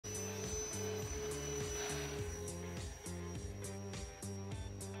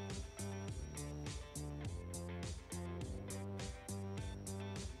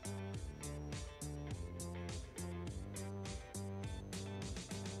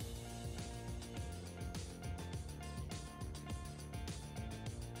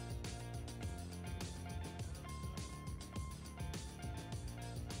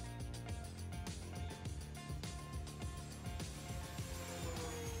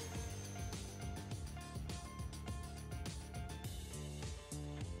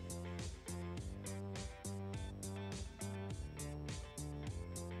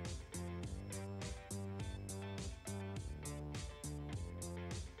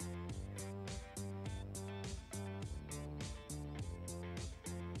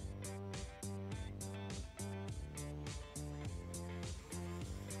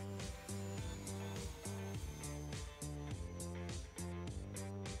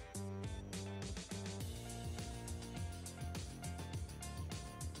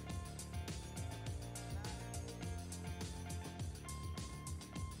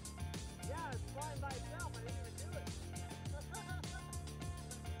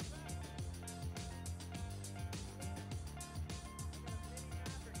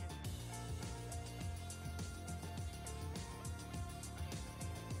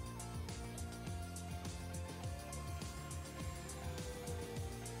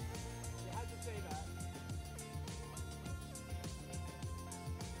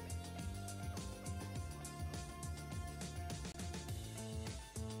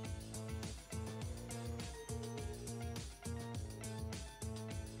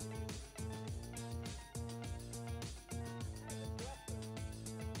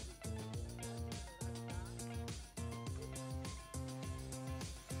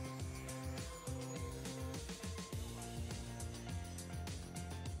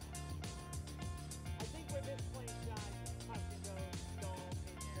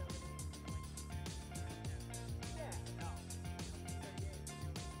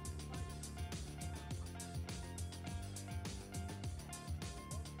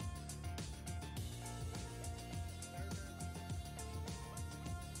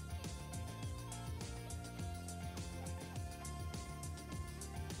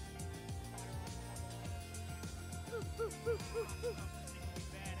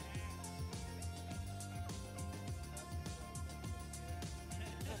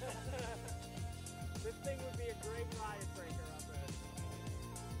This thing would be a great riot breaker up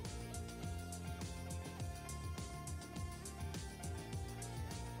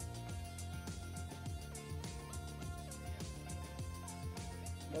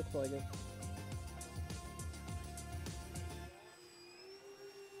there. Looks like it.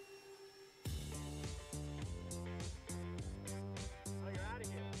 Oh, you're out of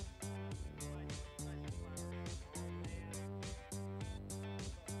here.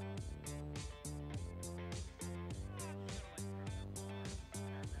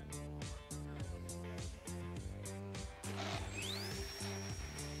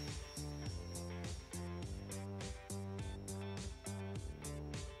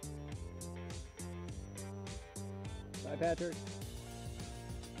 Bye, Patrick.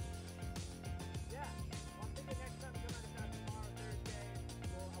 Yeah. Well, I'm thinking next time we come out of town tomorrow, Thursday,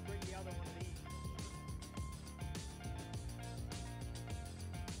 I'll bring the other one of these.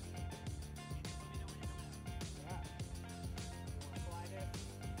 Yeah. Want to fly this?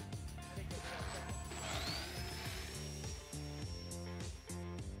 I think we'll be okay.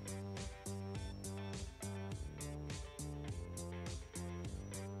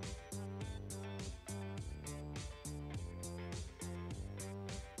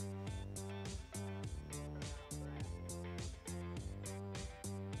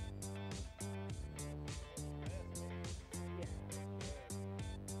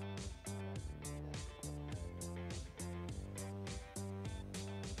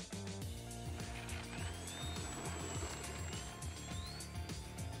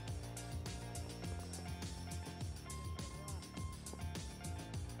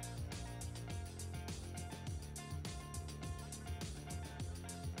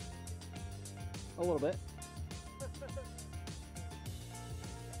 A little bit. Just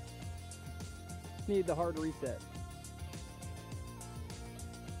need the hard reset.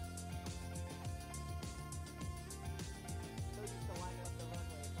 So used to line up the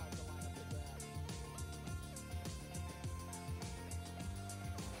runway, it's hard to line up the grab.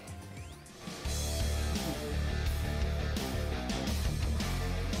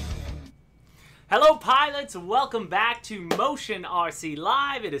 Hello pilots, welcome back to Motion RC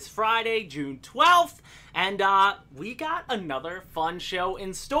Live. It is Friday, June 12th, and we got another fun show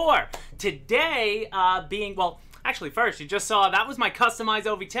in store. Today actually first, you just saw, that was my customized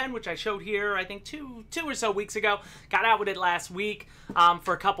OV10, which I showed here, I think two or so weeks ago. Got out with it last week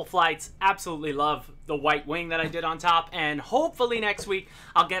for a couple flights. Absolutely love the white wing that I did on top, and hopefully next week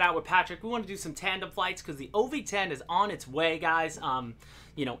I'll get out with Patrick. We want to do some tandem flights because the OV10 is on its way, guys.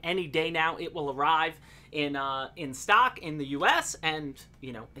 You know, any day now it will arrive in stock in the US, and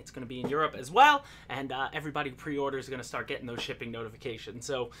you know, it's going to be in Europe as well, and everybody who pre-orders is going to start getting those shipping notifications.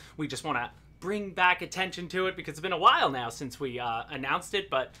 So we just want to bring back attention to it because it's been a while now since we announced it,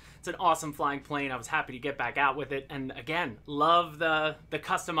 but it's an awesome flying plane. I was happy to get back out with it, and again, love the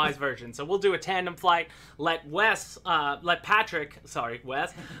customized version. So we'll do a tandem flight, let Patrick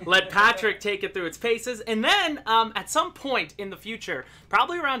take it through its paces, and then at some point in the future,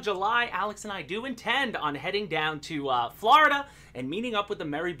 probably around July, Alex and I do intend on heading down to Florida and meeting up with the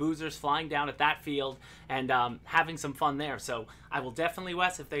Merry Boozers, flying down at that field and having some fun there. So I will definitely,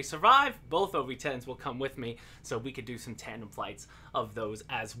 Wes, if they survive, both OV10s will come with me so we could do some tandem flights of those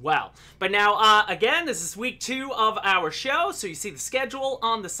as well. But now, again, this is week 2 of our show, so you see the schedule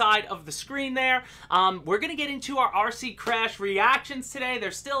on the side of the screen there. We're going to get into our RC crash reactions today.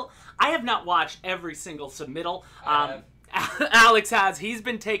 There's still, I have not watched every single submittal. Alex has. He's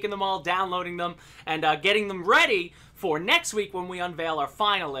been taking them all, downloading them, and getting them ready for next week when we unveil our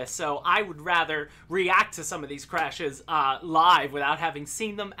finalists. So I would rather react to some of these crashes live without having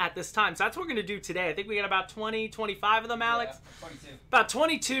seen them at this time. So that's what we're going to do today. I think we got about 20, 25 of them, Alex? Yeah, 22. About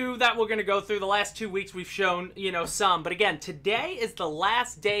 22 that we're going to go through. The last 2 weeks we've shown, you know, some. But again, today is the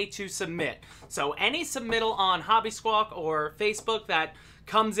last day to submit. So any submittal on Hobby Squawk or Facebook that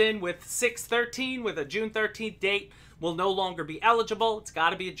comes in with 6/13 with a June 13th date will no longer be eligible. It's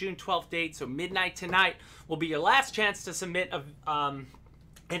got to be a June 12th date, so midnight tonight will be your last chance to submit an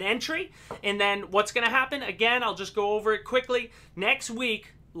entry. And then what's going to happen, again, I'll just go over it quickly. Next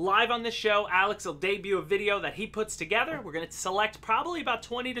week, live on this show, Alex will debut a video that he puts together. We're going to select probably about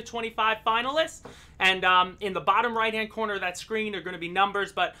 20 to 25 finalists. And in the bottom right-hand corner of that screen are going to be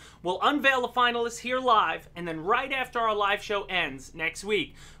numbers, but we'll unveil the finalists here live. And then right after our live show ends next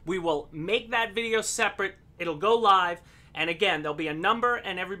week, we will make that video separate. It'll go live, and again, there'll be a number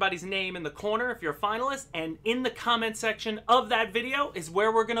and everybody's name in the corner if you're a finalist, and in the comment section of that video is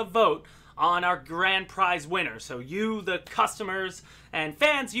where we're going to vote on our grand prize winner. So you, the customers and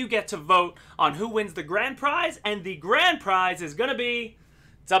fans, you get to vote on who wins the grand prize, and the grand prize is going to be,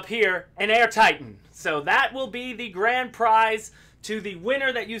 it's up here, an Air Titan. So that will be the grand prize. To the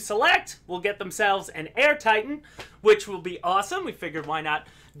winner that you select will get themselves an Air Titan, which will be awesome. We figured why not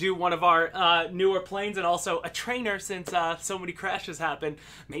do one of our newer planes and also a trainer, since so many crashes happen.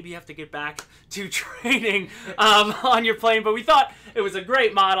 Maybe you have to get back to training on your plane, but we thought it was a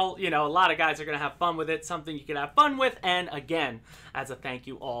great model. You know, a lot of guys are going to have fun with it, something you can have fun with. And again, as a thank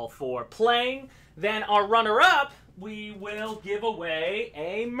you all for playing, then our runner-up, we will give away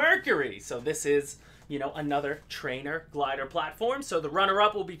a Mercury. So this is, you know, another trainer glider platform. So the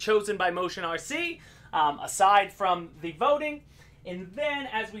runner-up will be chosen by Motion RC, aside from the voting. And then,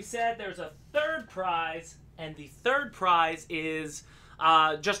 as we said, there's a third prize, and the third prize is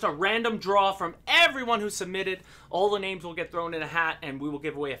just a random draw from everyone who submitted. All the names will get thrown in a hat, and we will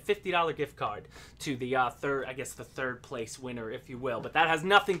give away a $50 gift card to the the third place winner, if you will. But that has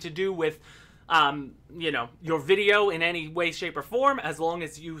nothing to do with you know, your video in any way, shape, or form. As long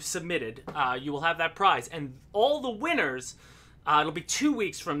as you submitted, you will have that prize. And all the winners, it'll be 2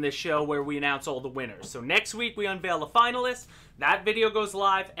 weeks from this show where we announce all the winners. So next week we unveil the finalists. That video goes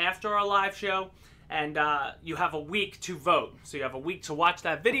live after our live show, and you have a week to vote. So you have a week to watch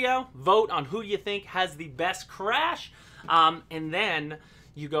that video, vote on who you think has the best crash, and then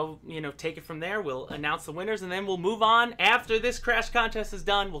you go, you know, take it from there. We'll announce the winners, and then we'll move on. After this crash contest is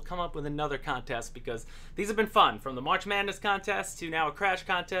done, we'll come up with another contest, because these have been fun. From the March Madness contest to now a crash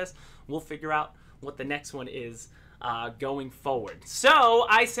contest, we'll figure out what the next one is going forward. So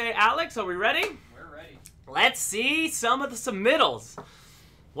I say, Alex, are we ready? We're ready. Let's see some of the submittals.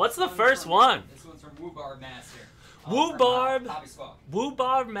 What's the first one? This one's from Woobarb Master. Woobarb. Hobby Swap.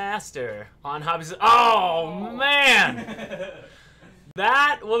 Woobarb Master on Hobby Swap. Oh, man.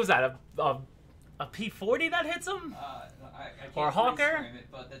 That, what was that, a P40 that hits him? I can't Or Hawker? frame it,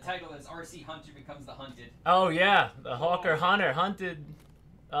 but the title is RC Hunter Becomes the Hunted. Oh, yeah, the Hawker Hunter hunted.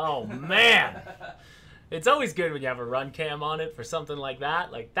 Oh, man. It's always good when you have a run cam on it for something like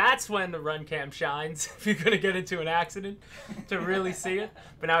that. Like, that's when the run cam shines, if you're going to get into an accident, to really see it.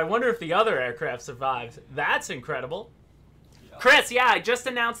 But now I wonder if the other aircraft survives. That's incredible. Yeah. Chris, yeah, I just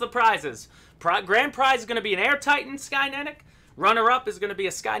announced the prizes. Grand prize is going to be an Air Titan Skynetic. Runner-up is going to be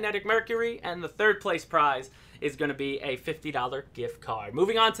a Skynetic Mercury, and the third place prize is going to be a $50 gift card.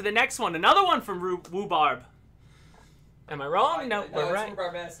 Moving on to the next one, another one from Woobarb. Am I wrong? No, we're right. It's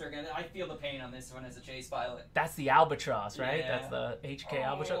Woobarb Master again. I feel the pain on this one as a chase pilot. That's the Albatross, right? Yeah. That's the HK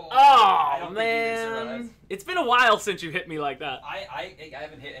Albatross. I Oh, don't man. It's been a while since you hit me like that. I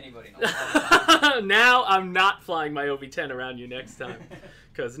haven't hit anybody in a long time. Now I'm not flying my OV-10 around you next time,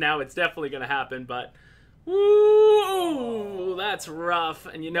 because now it's definitely going to happen, but... Ooh, that's rough,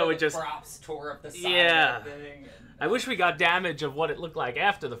 and you know it just props tore up the side yeah. of that thing. I wish we got damage of what it looked like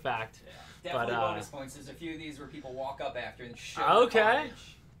after the fact. Yeah, definitely bonus points. There's a few of these where people walk up after and show okay,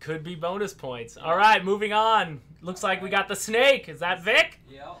 could be bonus points. All right, moving on. Looks like we got the snake. Is that Vic?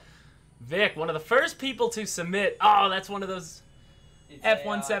 Yep. Vic, one of the first people to submit. Oh, that's one of those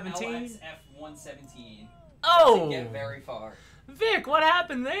F-117. LX F-117. Oh, doesn't get very far. Vic, what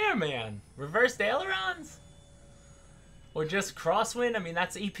happened there, man? Reversed ailerons? Or just crosswind? I mean,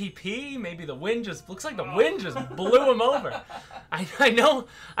 that's EPP. Maybe the wind just... Looks like the wind just blew him over. I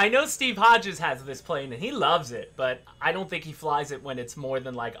know Steve Hodges has this plane, and he loves it, but I don't think he flies it when it's more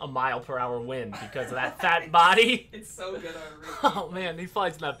than like a mile-per-hour wind because of that fat body. It's so good on Oh, man, he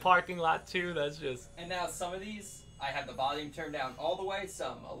flies in that parking lot, too. That's just... And now some of these... I have the volume turned down all the way,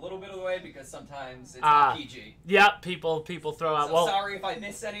 some a little bit of the way, because sometimes it's not PG. Yep, people throw out... So well, sorry if I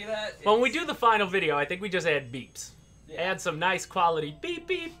missed any of that. When we do the final video, I think we just add beeps. Yeah. Add some nice quality beep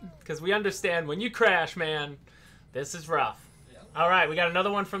beep, because we understand when you crash, man, this is rough. Yep. All right, we got another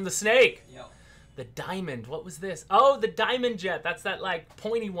one from the snake. Yep. The diamond. What was this? Oh, the diamond jet. That's that, like,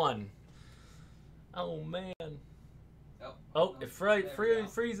 pointy one. Oh, man. Oh, it's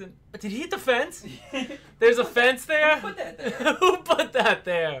freezing. But did he hit the fence? There's a fence there? Who put that there? Who put that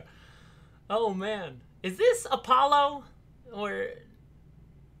there? Oh, man. Is this Apollo? Or...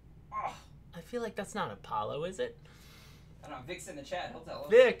 Oh, I feel like that's not Apollo, is it? I don't know. Vic's in the chat. He'll tell us.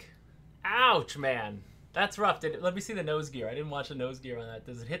 Vic. Ouch, man. That's rough. Let me see the nose gear. I didn't watch the nose gear on that.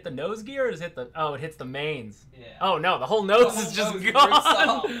 Does it hit the nose gear or does it hit the... Oh, it hits the mains. Yeah. Oh, no. The whole nose is just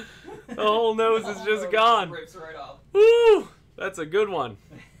gone. The whole nose is just gone. Rips right off. Woo! That's a good one.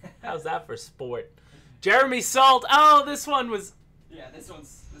 How's that for sport? Jeremy Salt. Oh, this one was... Yeah, this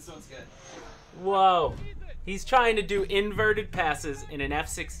one's good. Whoa. He's trying to do inverted passes in an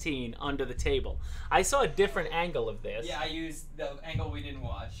F-16 under the table. I saw a different angle of this. Yeah, I used the angle we didn't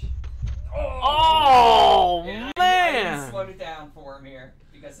watch. Oh, yeah, man! I didn't slow it down for him here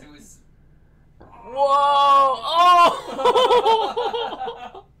because it was. Whoa!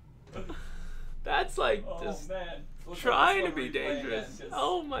 Oh! That's like just man. trying to be dangerous. Again,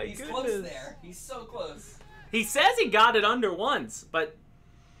 oh my he's goodness! Close there. He's so close. He says he got it under once, but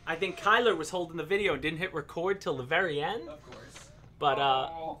I think Kyler was holding the video and didn't hit record till the very end. Of course. But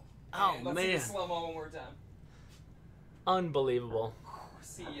oh man. Let's see the slow-mo one more time. Unbelievable.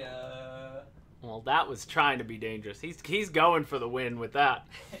 See ya. Well, that was trying to be dangerous. He's going for the win with that.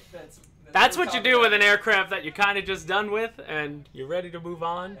 That's what you do with an aircraft that you're kind of just done with and you're ready to move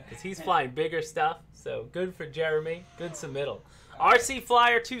on because he's flying bigger stuff. So good for Jeremy. Good submittal. RC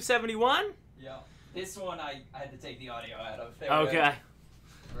Flyer 271. Yeah. This one I had to take the audio out of. Okay. There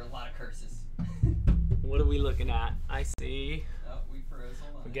were a lot of curses. What are we looking at? I see. Oh, we froze.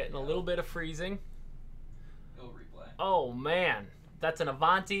 Hold on. We're getting a little bit of freezing. Go replay. Oh man. That's an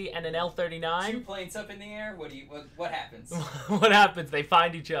Avanti and an L39. 2 planes up in the air. What happens? What happens? They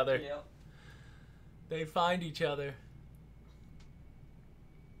find each other. Yep. They find each other.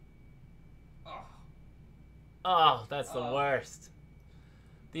 Oh, that's the worst.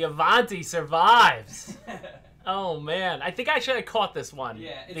 The Avanti survives. Oh, man. I think I should have caught this one.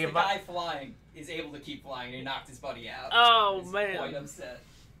 Yeah, it's the guy flying is able to keep flying, and he knocked his buddy out. Oh, He's man. quite upset.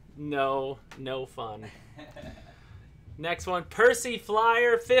 No fun. Next one, Percy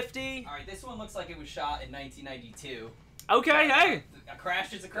Flyer 50. All right, this one looks like it was shot in 1992. Okay, hey. A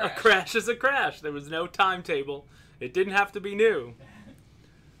crash is a crash. A crash is a crash. There was no timetable. It didn't have to be new.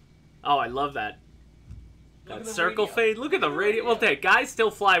 Oh, I love that. That circle fade. Look at the radio. Well, guys still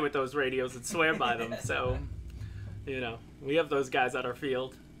fly with those radios and swear by them. So, you know, we have those guys at our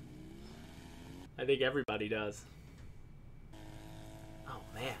field. I think everybody does. Oh,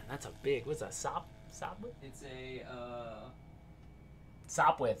 man. That's a big... What's that? Sopwith? It's a...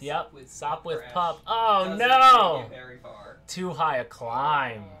 Sopwith, yep. Sopwith crash. pup. Oh, Doesn't no! take it very far. Too high a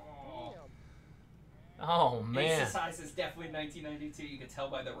climb. Oh, man. Ace size is definitely 1992. You can tell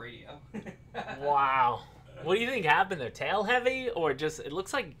by the radio. Wow. What do you think happened there? Tail heavy or just, it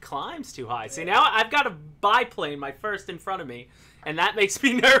looks like it climbs too high. See, now I've got a biplane, my first in front of me, and that makes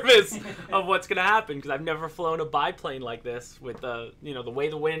me nervous of what's going to happen because I've never flown a biplane like this with the, you know, the way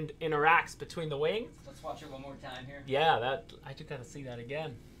the wind interacts between the wings. Let's watch it one more time here. Yeah, I just got to see that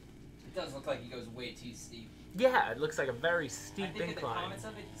again. It does look like he goes way too steep. Yeah, it looks like a very steep I think incline. in the comments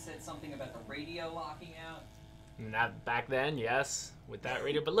of it, he said something about the radio locking out. Not back then, yes, with that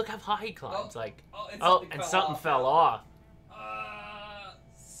radio. But look how high he climbs. And something fell off.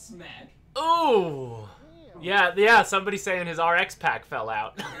 Smack. Ooh. Yeah, somebody's saying his RX pack fell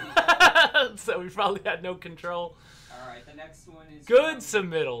out. So we probably had no control. Alright, the next one is... Good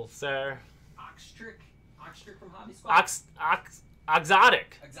submittal, sir. Oxtrick from Hobby Squad?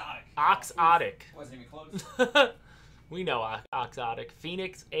 Oxotic. Exotic. Oxotic. Wasn't even close. We know Oxotic.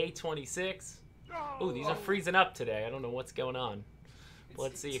 Phoenix A26. Ooh, these are freezing up today. I don't know what's going on.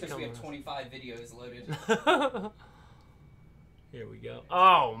 Let's see it because come. We have 25 videos loaded. Here we go.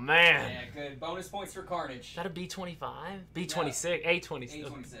 Oh, man. Yeah, good. Bonus points for Carnage. Is that a B25? B26. A26.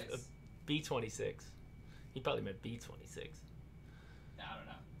 A26. B26. He probably meant B26. I don't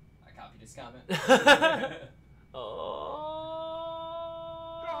know. I copied his comment.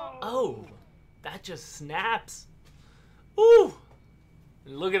 Oh, that just snaps. Ooh.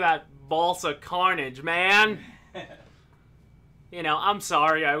 Look at that balsa carnage, man. You know, I'm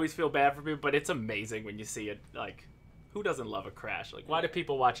sorry. I always feel bad for people, but it's amazing when you see it. Like, who doesn't love a crash? Like, why do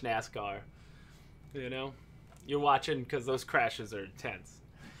people watch NASCAR? You know? You're watching because those crashes are intense.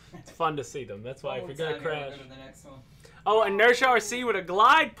 It's fun to see them. That's why if you're going to crash. Go to the next one. Oh, Inertia RC with a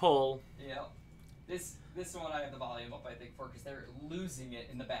glide pull. Yeah. This one I have the volume up, I think, for because they're losing it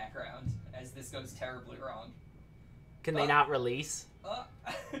in the background as this goes terribly wrong. Can they not release?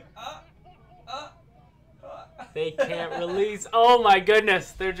 They can't release. Oh my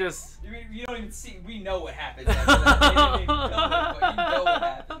goodness, they're just... You don't even see... We know what happens after that. They didn't even film it, but you know what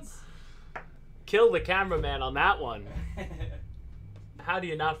happens. Kill the cameraman on that one. How do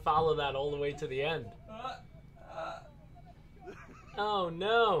you not follow that all the way to the end? Oh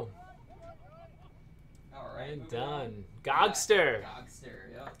no. Alright. And done. Gogster.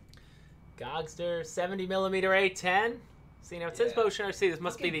 Gogster, yeah. Gogster, 70mm A10. See, now it says Motion RC. This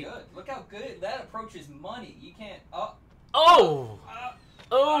must be the... Good. Look how good. That approaches money. You can't... Oh!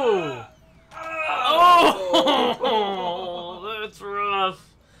 That's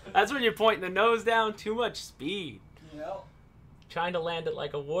rough. That's when you're pointing the nose down. Too much speed. Yep. Trying to land it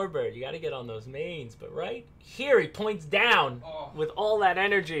like a warbird. You got to get on those mains. But right here, he points down with all that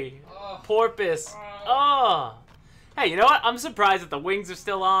energy. Porpoise. Hey, you know what? I'm surprised that the wings are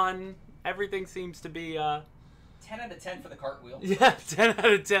still on. Everything seems to be 10 out of 10 for the cartwheel. yeah, 10 out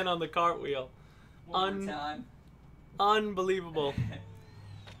of 10 on the cartwheel. One more time. Unbelievable.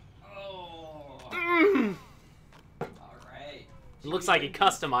 Oh. Mm. All right. It looks like he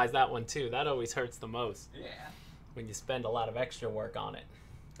customized that one too. That always hurts the most. Yeah. When you spend a lot of extra work on it.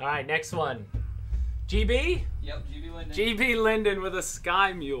 All right, next one. GB? Yep, GB Linden. GB Linden with a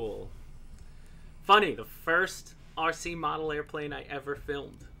Sky Mule. Funny, the first RC model airplane I ever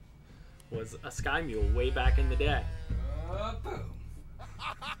filmed was a Sky Mule way back in the day. Boom.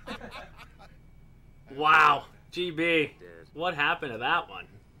 Wow, GB. What happened to that one?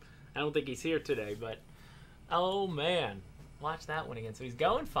 I don't think he's here today, but oh man. Watch that one again. So he's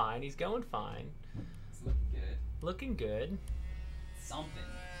going fine. He's going fine. It's looking good. Looking good. Something.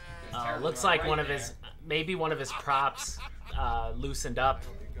 Looks like one of his, maybe one of his props loosened up,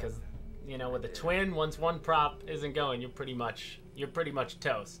 because you know with the twin, once one prop isn't going, you're pretty much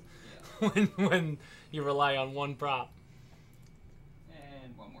toast. Yeah. when you rely on one prop.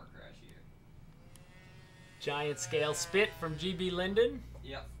 And one more crash here. Giant scale spit from GB Linden.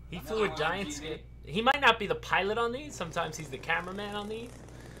 Yep. He flew a giant scale. He might not be the pilot on these. Sometimes he's the cameraman on these.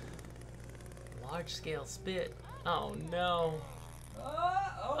 Large scale spit. Oh no.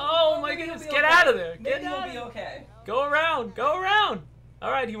 Oh my goodness, get out of there. Get out. Maybe you'll be okay. Go around, go around.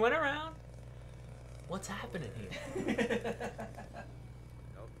 All right, he went around. What's happening here?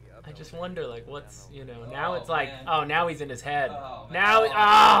 I just wonder, like, what's, you know, now it's like, man. oh, now he's in his head. Oh, man.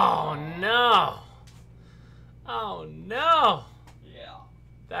 Now, oh no. Oh no. Yeah.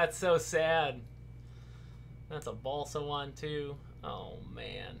 That's so sad. That's a balsa one too. Oh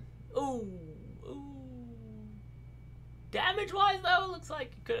man. Ooh. Ooh. Damage-wise, though, it looks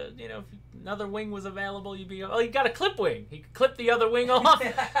like you could, you know, if another wing was available, you'd be. Oh, you got a clip wing. He could clip the other wing off,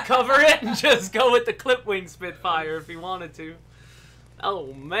 cover it, and just go with the clip wing Spitfire if he wanted to.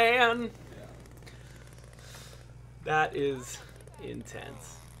 Oh man. Yeah. That is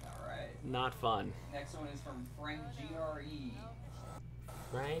intense. All right. Not fun. Next one is from Frank GRE.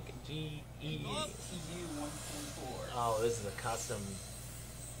 Frank GE. TU-144. Oh, this is a custom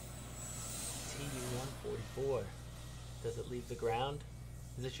TU-144. Does it leave the ground?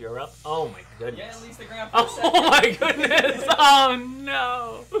 Is this Europe? Oh my goodness. Yeah, it leaves the ground for a second. Oh my goodness. Oh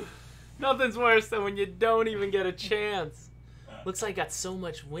no. Nothing's worse than when you don't even get a chance. Looks like it got so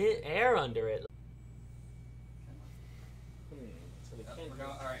much air under it. So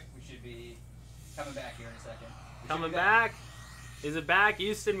All right, we should be coming back here in a second. coming back. Is it back?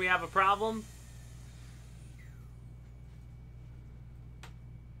 Houston, we have a problem.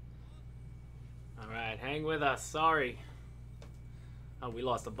 All right, hang with us. Sorry. Oh, we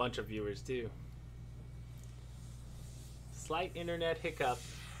lost a bunch of viewers too. Slight internet hiccup.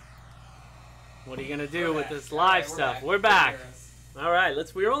 What are you gonna do with this live stuff? We're back. All right,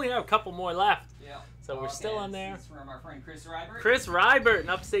 we only have a couple more left. Yeah. So we're still on there. This is from our friend Chris Rybert. Chris Rybert in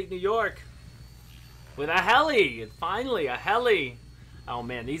upstate New York with a heli. Finally, a heli. Oh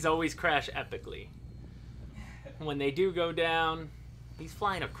man, these always crash epically. When they do go down, he's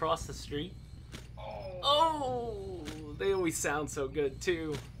flying across the street. Oh, they always sound so good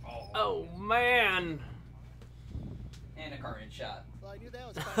too. Oh man. And a carnage shot. Well, I knew that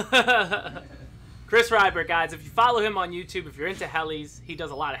was fine. Chris Rybert, guys, if you follow him on YouTube, if you're into helis, he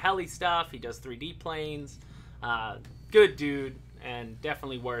does a lot of heli stuff. He does 3D planes. Good dude, and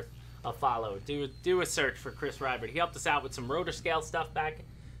definitely worth a follow. Do a search for Chris Rybert. He helped us out with some rotor scale stuff back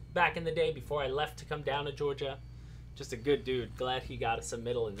in the day before I left to come down to Georgia. Just a good dude. Glad he got a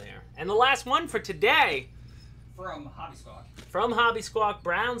submittal in there. And the last one for today. From Hobby Squawk. From Hobby Squawk,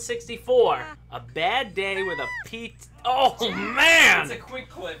 Brown 64. A bad day with a Pete. Oh man! It's a quick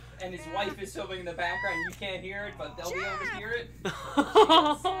clip, and his wife is filming in the background. You can't hear it, but they'll be able to hear it.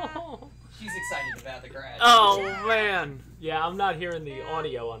 She's excited about the crash. Oh man! Yeah, I'm not hearing the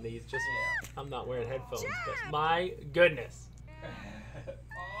audio on these. Just I'm not wearing headphones. But my goodness!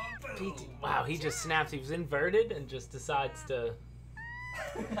 Wow, he just snaps. He was inverted and just decides to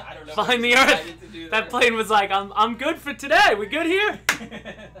I don't know find the Earth. That plane was like, I'm good for today. We good here?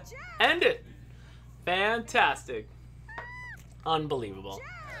 End it. Fantastic. Unbelievable.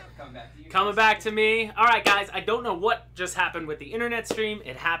 Coming back to me. All right, guys. I don't know what just happened with the internet stream.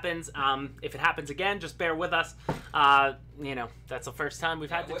 It happens. If it happens again, just bear with us. You know, that's the first time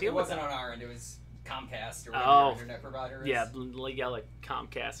we've had to deal with it. It wasn't on our end. It was Comcast or whatever your internet provider is. Yeah, yell at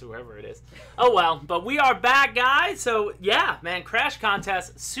Comcast, whoever it is. Oh well, but we are back, guys. So yeah, man, Crash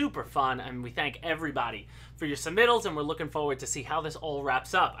Contest, super fun, and we thank everybody for your submittals, and we're looking forward to see how this all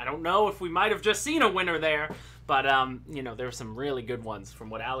wraps up. I don't know if we might have just seen a winner there, but you know, there were some really good ones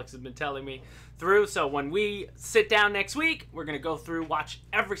from what Alex has been telling me through. So when we sit down next week, we're going to go through, watch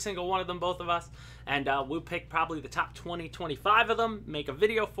every single one of them, both of us, and we'll pick probably the top 20, 25 of them, make a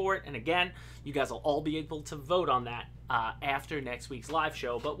video for it, and again, you guys will all be able to vote on that after next week's live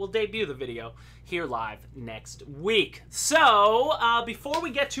show, but we'll debut the video here live next week. So, before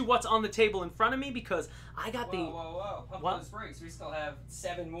we get to what's on the table in front of me, because I got Whoa. Pump those brakes. We still have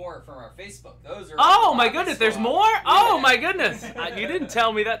 7 more from our Facebook. Those are Oh my goodness, there's Squawk. more? Yeah. Oh my goodness. You didn't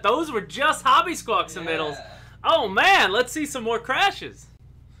tell me that. Those were just Hobby Squawk submittals. Yeah. Oh man, let's see some more crashes.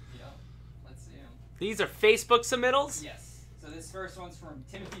 Yep. Let's see them. These are Facebook submittals? Yes. So this first one's from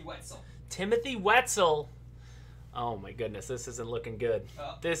Timothy Wetzel. Timothy Wetzel. Oh my goodness, this isn't looking good.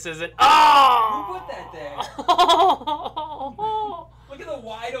 Oh. This isn't. Who Oh! put that there? Look at the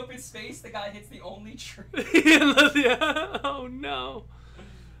wide open space. The guy hits the only tree. Oh no!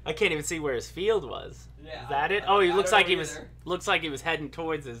 I can't even see where his field was. Yeah, Is that it? I Oh, he don't looks know like he either. was heading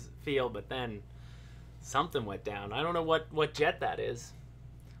towards his field, but then something went down. I don't know what jet that is.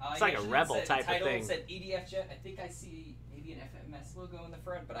 It's like a Rebel type of thing. It said EDF jet. I think I see maybe an FMS logo in the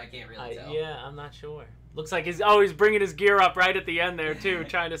front, but I can't really tell. Yeah, I'm not sure. Looks like he's bringing his gear up right at the end there too,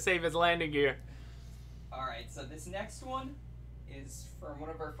 trying to save his landing gear. All right, so this next one is from one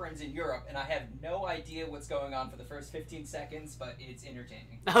of our friends in Europe, and I have no idea what's going on for the first 15 seconds, but it's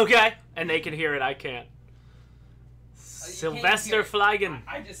entertaining. Okay, and they can hear it. I can't. can't Sylvester hear it. Flagen.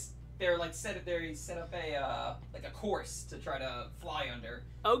 I just they're like set up there. He set up a like a course to try to fly under.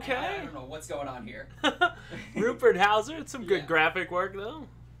 Okay. And I don't know what's going on here. Rupert Hauser. It's some good Yeah. graphic work though.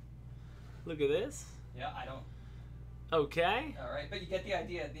 Look at this. Yeah, I don't. Okay. All right, but you get the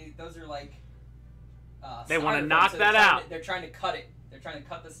idea. Those are like. They wanna styrofoam, knock so that they're trying out. They're trying to cut it. They're trying to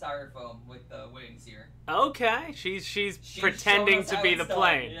cut the styrofoam with the wings here. Okay. She's She's pretending showing us to how be it's the done,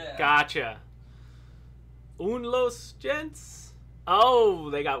 plane. yeah. Gotcha. Un los gents. Oh,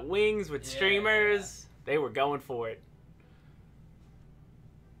 they got wings with Yeah. streamers. They were going for it.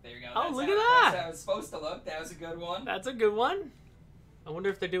 There you go. Oh, That's look how, at that. That's how it's supposed to look. That was a good one. That's a good one. I wonder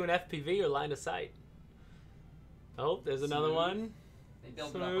if they're doing FPV or line of sight. Oh, there's another Smooth. one. They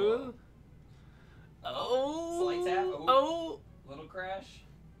built it up a Smooth. little. Oh. Slight tap. Oh. Little crash.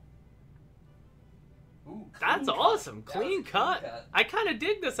 Ooh, That's clean cut. awesome. That was Clean a cut. I kind of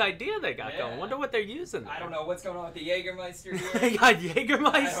dig this idea they got going. Yeah. Wonder what they're using there. I don't know what's going on with the Jägermeister They here. got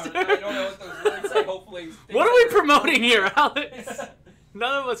Jägermeister. I don't know what those words say. Hopefully. What are we promoting here, Alex?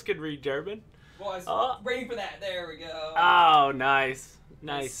 None of us can read German. Well, I was Oh. waiting for that. There we go. Oh, nice.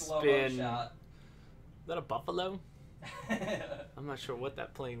 Nice slow-mo spin. shot. Is that a buffalo? I'm not sure what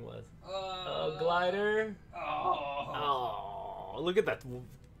that plane was. Oh, Glider. Oh. Oh, look at that.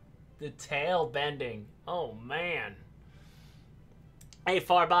 The tail bending. Oh, man. Hey,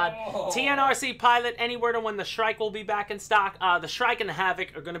 Farbod. Oh. TNRC pilot, any word on when the Shrike will be back in stock? The Shrike and the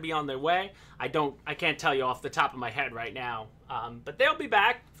Havoc are going to be on their way. I can't tell you off the top of my head right now. But they'll be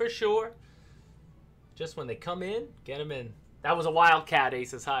back for sure. Just when they come in, get them in. That was a Wildcat,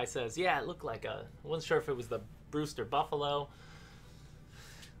 Aces High says. Yeah, it looked like I wasn't sure if it was the Brewster Buffalo.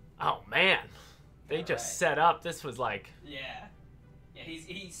 Oh, man. They All just right. set up. This was like... Yeah. Yeah,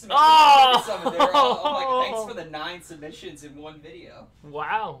 he submitted Oh! some of their, I'm like, thanks for the 9 submissions in one video.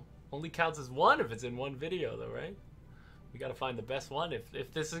 Wow. Only counts as one if it's in one video, though, right? We got to find the best one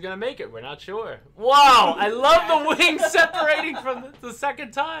if this is going to make it. We're not sure. Wow. I love the wings separating from the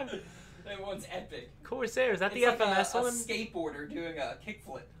second time. That one's epic. Corsair. Is that the It's like FMS a one? skateboarder doing a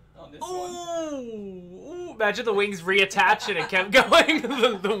kickflip on this one. Ooh. Imagine the wings reattached and it kept going.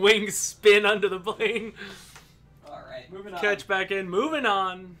 the wings spin under the plane. All right, moving on. Catch back in. Moving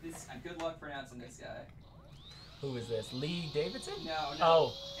on. This, good luck pronouncing this guy. Who is this? Lee Davidson? No.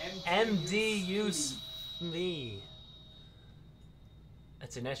 Oh. MDU. Me.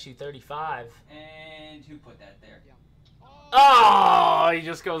 That's an SU-35. And who put that there? Oh, he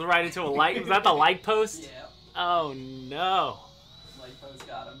just goes right into a light. Was that the light post? Yeah. Oh, no. Light post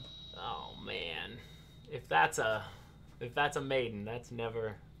got him. Oh, man. If that's a maiden, that's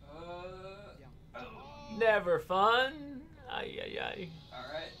never never fun. Ay, ay, ay.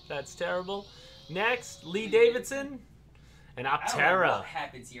 All right. That's terrible. Next, Lee Davidson and I don't know what Optera.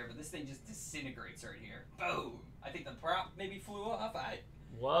 happens here, but this thing just disintegrates right here. Boom. I think the prop maybe flew off.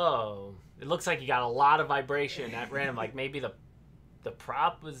 Whoa. It looks like you got a lot of vibration at random. Like maybe the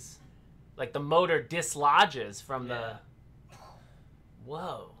prop was... Like the motor dislodges from the...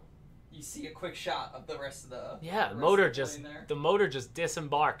 Whoa. You see a quick shot of the rest of the... Yeah, the the motor just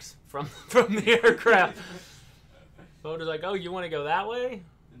disembarks from the aircraft. Motor's like, oh, you want to go that way?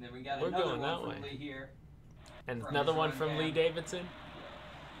 And then we got We're another going one that from way. Lee here. And From another his one run from cam. Lee Davidson.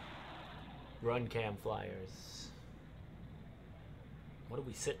 Run cam flyers. What are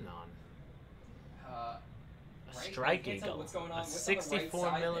we sitting on? Right? A I strike can't tell eagle. what's going on. A What's on the right 64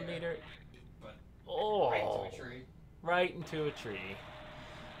 side millimeter. there? But Oh, right into a tree. right into a tree.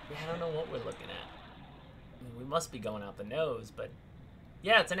 Yeah, I don't know what we're looking at. I mean, we must be going out the nose, but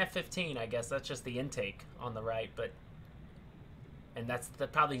yeah, it's an F-15, I guess. That's just the intake on the right, but and that's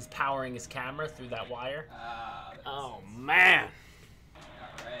probably he's powering his camera through that wire. Oh man. All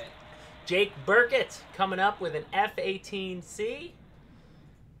right. Jake Burkett coming up with an F-18C.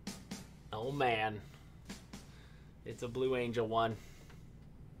 Oh man. It's a Blue Angel one.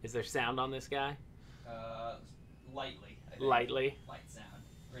 Is there sound on this guy? Lightly. I think. Lightly. Light sound.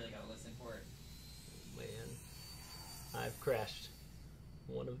 Really gotta listen for it. Man, I've crashed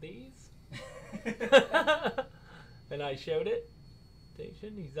one of these. And I showed it.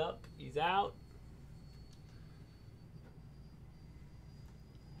 Station, he's up, he's out.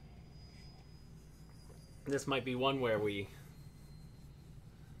 This might be one where we...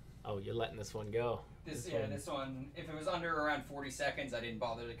 Oh, you're letting this one go. This one, if it was under around 40 seconds, I didn't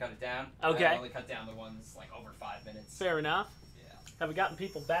bother to cut it down. Okay. I only cut down the ones like over 5 minutes. Fair enough. Yeah. Have we gotten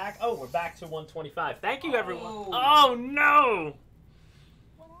people back? Oh, we're back to 125. Thank you, everyone. Oh. Oh, no!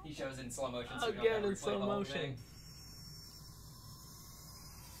 He shows it in slow motion, so we don't Again have to in replay slow the whole motion. thing.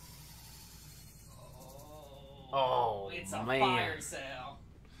 Oh, It's a man. fire sale.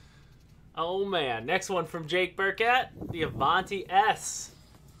 Oh, man. Next one from Jake Burkett, the Avanti S.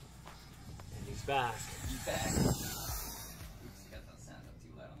 And he's back. He's back. Oops, got that sound up too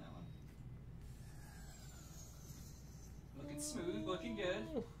loud on that one. Looking smooth, looking good.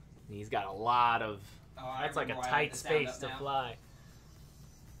 And he's got a lot of... Oh, I That's like a remember why I tight had the sound space up to now. fly.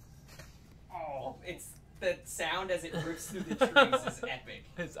 Oh, it's the sound as it rips through the trees is epic.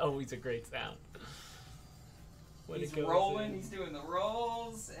 It's always a great sound. When He's it goes rolling, in. he's doing the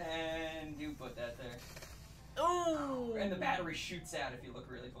rolls, and you put that there. Oh! And the battery shoots out if you look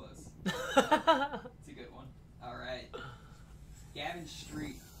really close. It's a good one. Alright. Gavin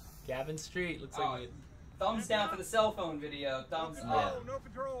Street. Gavin Street looks Oh, like thumbs down for the cell phone video. Thumbs Yeah. up. No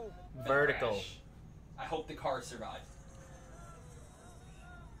control. a The vertical. crash. I hope the car survived.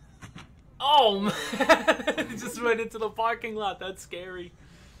 Oh, man! It just went into the parking lot. That's scary.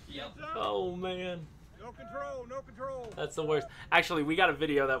 Yep. Oh, man. No control. No control. That's the worst. Actually, we got a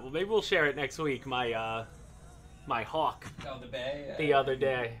video that maybe we'll share it next week. My my hawk Oh, the bay. the other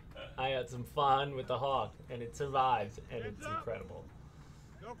day. I had some fun with the hawk, and it survived, and it's incredible.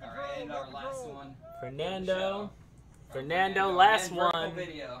 No control. Alright, and no our control. last one. Fernando, Fernando, last and vertical one.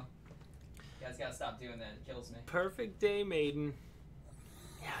 video. You guys gotta stop doing that. It kills me. Perfect day, maiden.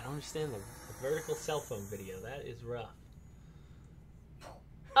 Yeah, I don't understand the vertical cell phone video. That is rough.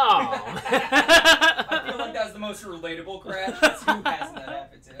 Oh. I feel like that was the most relatable crash. That's who hasn't that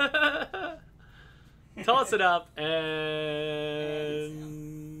happened to. Toss it up,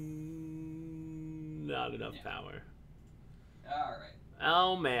 and not enough power. Alright.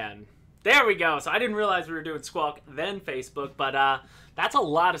 Oh, man. There we go. So I didn't realize we were doing Squawk, then Facebook, but that's a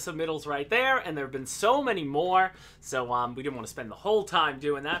lot of submittals right there, and there have been so many more, so we didn't want to spend the whole time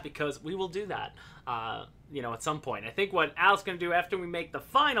doing that because we will do that, you know, at some point. I think what Al's going to do after we make the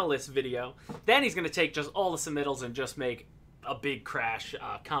finalist video, then he's going to take just all the submittals and just make a big crash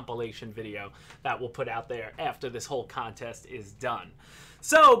compilation video that we'll put out there after this whole contest is done.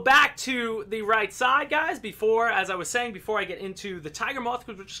 So back to the right side, guys. Before, as I was saying, before I get into the Tiger Moth,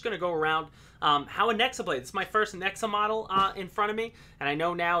 because we're just going to go around how a NEXA blade. This is my first NEXA model in front of me, and I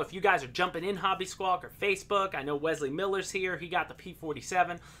know now if you guys are jumping in Hobby Squawk or Facebook, I know Wesley Miller's here. He got the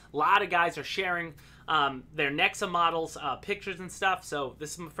P47. A lot of guys are sharing their NEXA models, pictures and stuff. So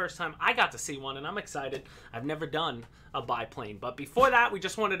this is my first time I got to see one, and I'm excited. I've never done a biplane, but before that, we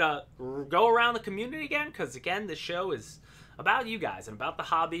just wanted to go around the community again, because again, this show is about you guys and about the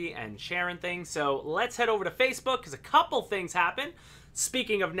hobby and sharing things. So let's head over to Facebook because a couple things happened.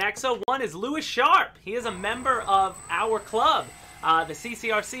 Speaking of NEXA, one is Lewis Sharp. He is a member of our club, the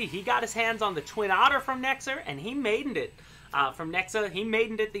CCRC. He got his hands on the Twin Otter from NEXA, and he maidened it from NEXA. He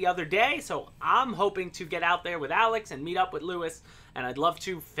maidened it the other day, so I'm hoping to get out there with Alex and meet up with Lewis, and I'd love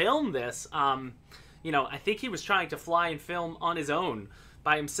to film this. You know, I think he was trying to fly and film on his own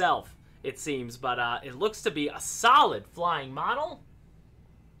by himself, it seems, but it looks to be a solid flying model.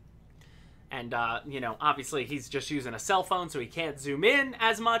 And, you know, obviously he's just using a cell phone, so he can't zoom in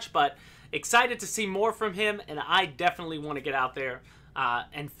as much, but excited to see more from him, and I definitely want to get out there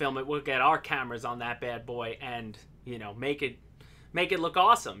and film it. We'll get our cameras on that bad boy and, you know, make it look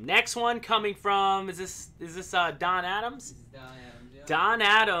awesome. Next one coming from, is this Don Adams? This is Don Adams, yeah. Don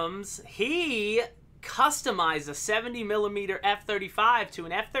Adams, he customized a 70mm F-35 to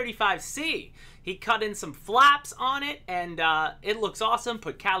an F-35C. He cut in some flaps on it, and it looks awesome.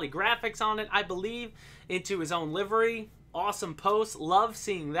 Put Cali graphics on it, I believe, into his own livery. Awesome post. Love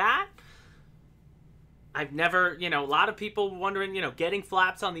seeing that. I've never, you know, a lot of people wondering, you know, getting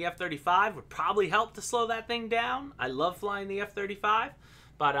flaps on the F-35 would probably help to slow that thing down. I love flying the F-35,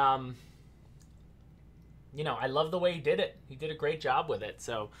 but, you know, I love the way he did it. He did a great job with it,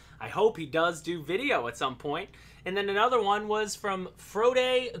 so I hope he does do video at some point. And then another one was from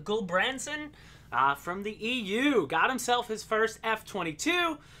Frode Gulbrandsen from the EU. Got himself his first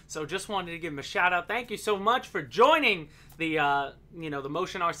F-22, so just wanted to give him a shout out. Thank you so much for joining the, you know, the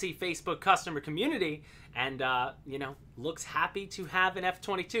Motion RC Facebook customer community. And, you know, looks happy to have an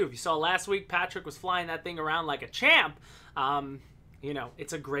F-22. If you saw last week, Patrick was flying that thing around like a champ. You know,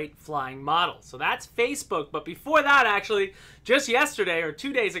 it's a great flying model. So that's Facebook. But before that, actually, just yesterday or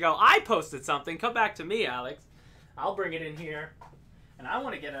 2 days ago, I posted something. Come back to me, Alex. I'll bring it in here. And I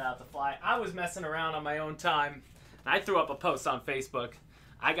want to get it out to fly. I was messing around on my own time. And I threw up a post on Facebook.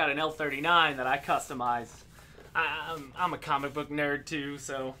 I got an L-39 that I customized. I'm a comic book nerd, too,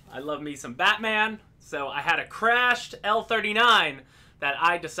 so I love me some Batman. So I had a crashed L-39 that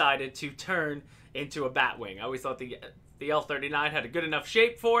I decided to turn into a Batwing. I always thought the L-39 had a good enough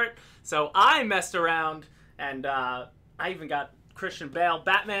shape for it. So I messed around, and I even got Christian Bale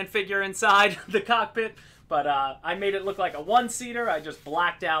Batman figure inside the cockpit. But I made it look like a one-seater. I just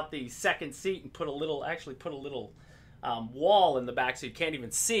blacked out the second seat and put a little, wall in the back so you can't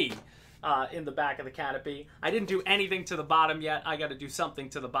even see in the back of the canopy. I didn't do anything to the bottom yet. I got to do something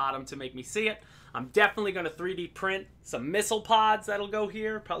to the bottom to make me see it. I'm definitely going to 3D print some missile pods that'll go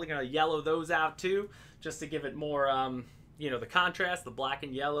here. Probably going to yellow those out too, just to give it more, you know, the contrast, the black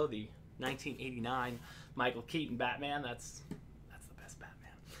and yellow, the 1989 Michael Keaton Batman. That's the best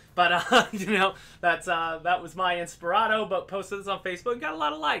Batman. But, you know, that was my Inspirato, but posted this on Facebook and got a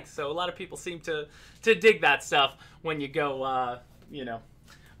lot of likes. So a lot of people seem to dig that stuff when you go, you know,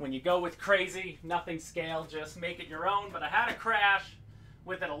 when you go with crazy, nothing scale, just make it your own. But I had a crash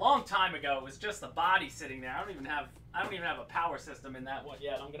with it a long time ago. It was just the body sitting there. I don't even have a power system in that one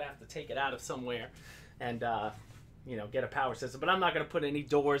yet. I'm gonna have to take it out of somewhere and you know, get a power system. But I'm not gonna put any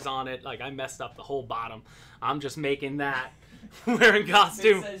doors on it. Like, I messed up the whole bottom. I'm just making that wearing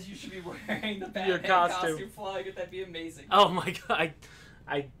costume. It says you should be wearing the Batman costume flying it. That'd be amazing. Oh my god,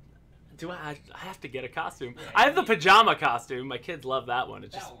 I have to get a costume. Yeah, I have the pajama costume. My kids love that one.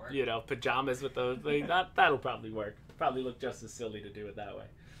 It's just, you know, pajamas with the thing. That'll probably work. Probably look just as silly to do it that way.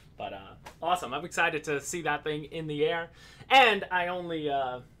 But awesome. I'm excited to see that thing in the air. And I only,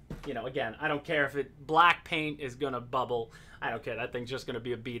 you know, again, I don't care if black paint is going to bubble. I don't care. That thing's just going to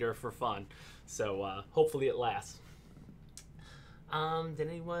be a beater for fun. So hopefully it lasts. Did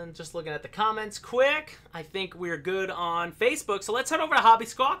anyone, just looking at the comments quick, I think we're good on Facebook. So let's head over to Hobby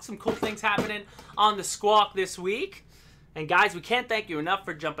Squawk. Some cool things happening on the Squawk this week. And guys, we can't thank you enough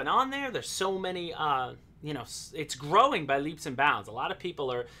for jumping on there. There's so many, you know, it's growing by leaps and bounds. A lot of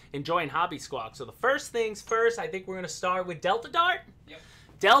people are enjoying Hobby Squawk. So the first things first, I think we're going to start with Delta Dart. Yep.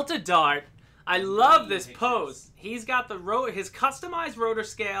 Delta Dart. I love this pose. He's got his customized rotor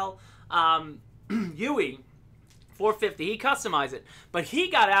scale Huey 450. He customized it, but he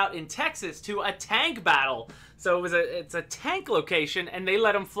got out in Texas to a tank battle. So it's a tank location, and they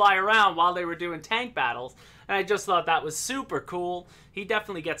let him fly around while they were doing tank battles. And I just thought that was super cool. He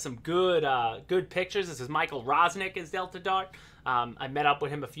definitely gets some good pictures. This is Michael Rosnick as Delta Dart. I met up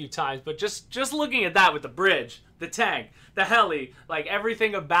with him a few times, but just looking at that with the bridge, the tank, the heli, like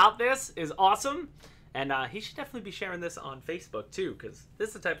everything about this is awesome. And he should definitely be sharing this on Facebook too, because this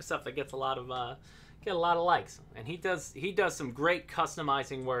is the type of stuff that gets a lot of likes. And he does some great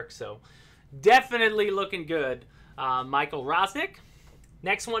customizing work. So definitely looking good, Michael Rosnick.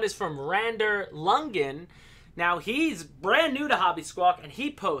 Next one is from Rander Lungen. Now, he's brand new to Hobby Squawk, and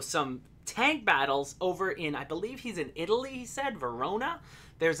he posts some tank battles over in, I believe he's in Italy, he said, Verona.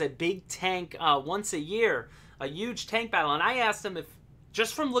 There's a big tank once a year, a huge tank battle. And I asked him if,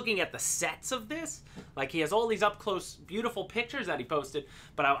 just from looking at the sets of this, like he has all these up-close, beautiful pictures that he posted,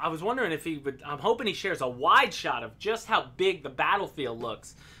 but I was wondering if he would, I'm hoping he shares a wide shot of just how big the battlefield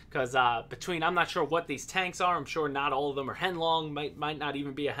looks. Because I'm not sure what these tanks are. I'm sure not all of them are Heng Long. Might not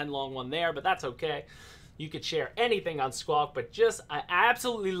even be a Heng Long one there, but that's okay. You could share anything on Squawk, but I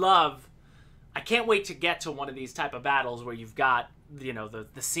absolutely love, I can't wait to get to one of these type of battles where you've got, you know,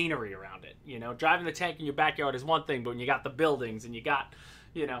 the scenery around it. You know, driving the tank in your backyard is one thing, but when you got the buildings and you got,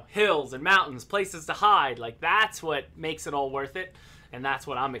 you know, hills and mountains, places to hide, like that's what makes it all worth it. And that's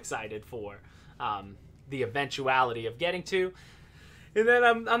what I'm excited for, the eventuality of getting to. And then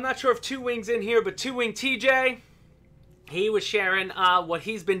I'm not sure if Two Wing's in here, but Two Wing TJ, he was sharing what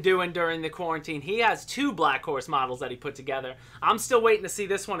he's been doing during the quarantine. He has 2 Black Horse models that he put together. I'm still waiting to see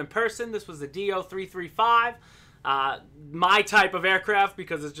this one in person. This was the DO335. My type of aircraft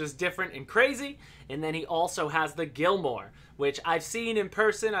because it's just different and crazy. And then he also has the Gilmore, which I've seen in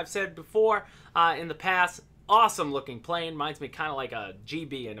person. I've said before in the past, awesome looking plane. Reminds me kind of like a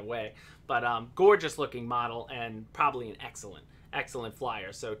GB in a way, but gorgeous looking model and probably an excellent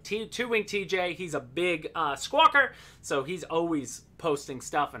flyer. So Two Wing TJ, he's a big squawker, so he's always posting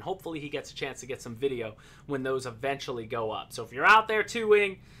stuff, and hopefully he gets a chance to get some video when those eventually go up. So if you're out there, Two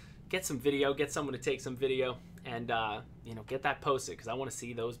Wing, get some video, get someone to take some video, and you know, get that posted because I want to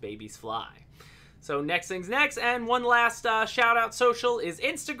see those babies fly. So next thing's next, and one last shout out social is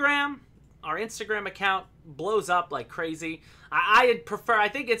Instagram. Our Instagram account blows up like crazy. I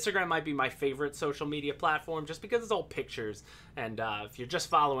think Instagram might be my favorite social media platform just because it's all pictures. And if you're just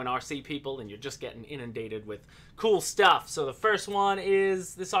following RC people, then you're just getting inundated with cool stuff. So the first one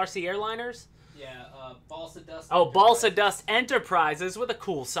is this RC Airliners. Yeah, Balsa Dust. Oh, Balsa Dust Enterprises with a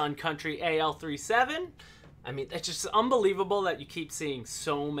cool Sun Country AL37. I mean, it's just unbelievable that you keep seeing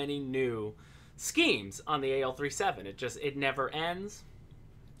so many new schemes on the AL37. It never ends.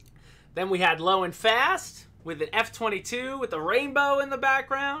 Then we had Low and Fast with an F-22 with a rainbow in the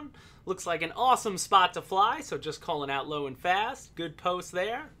background. Looks like an awesome spot to fly, so just calling out Low and Fast. Good post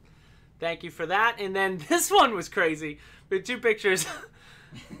there. Thank you for that. And then this one was crazy with 2 pictures.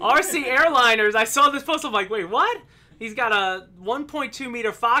 RC Airliners. I saw this post. I'm like, wait, what? He's got a 1.2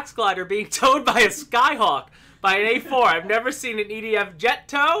 meter Fox glider being towed by a Skyhawk by an A4. I've never seen an EDF jet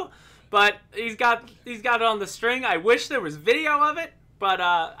tow, but he's got it on the string. I wish there was video of it. But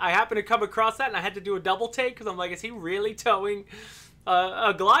I happened to come across that, and I had to do a double take because I'm like, is he really towing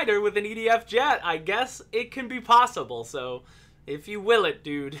a glider with an EDF jet? I guess it can be possible. So if you will it,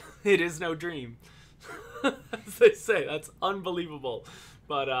 dude, it is no dream. As they say, that's unbelievable.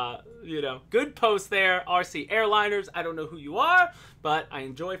 But, you know, good post there, RC Airliners. I don't know who you are, but I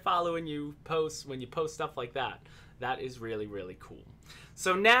enjoy following you posts when you post stuff like that. That is really, really cool.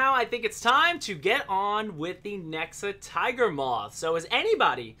 So now I think it's time to get on with the NEXA Tiger Moth. So has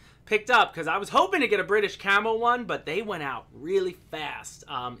anybody picked up, because I was hoping to get a British camo one, but they went out really fast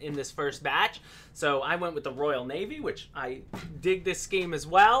in this first batch. So I went with the Royal Navy, which I dig this scheme as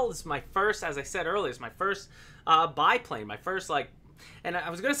well. This is my first, as I said earlier, it's my first biplane, my first, like, and I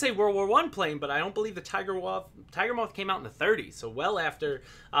was going to say World War I plane, but I don't believe the Tiger Moth came out in the 30s, so well after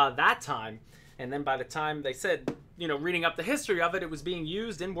that time. And then by the time they said, you know, reading up the history of it, it was being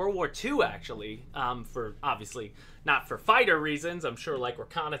used in World War II, actually, for obviously not for fighter reasons. I'm sure like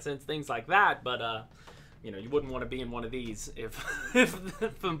reconnaissance, things like that. But, you know, you wouldn't want to be in one of these if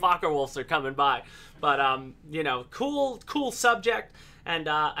the Wolfs are coming by. But, you know, cool subject. And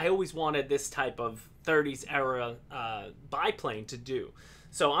I always wanted this type of 30s era biplane to do.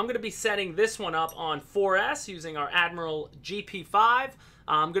 So I'm going to be setting this one up on 4S using our Admiral GP5.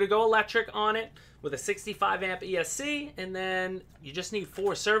 I'm going to go electric on it with a 65 amp ESC, and then you just need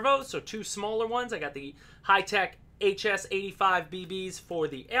 4 servos, so 2 smaller ones. I got the high-tech HS85 BBs for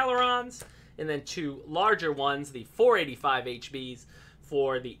the ailerons, and then 2 larger ones, the 485 HBs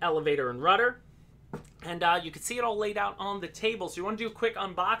for the elevator and rudder. And you can see it all laid out on the table. So you want to do a quick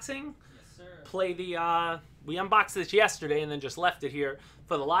unboxing? Yes, sir. Play the, we unboxed this yesterday and then just left it here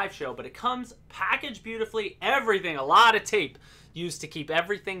for the live show, but it comes packaged beautifully, everything, a lot of tape used to keep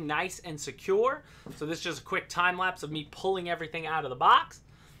everything nice and secure. So this is just a quick time lapse of me pulling everything out of the box.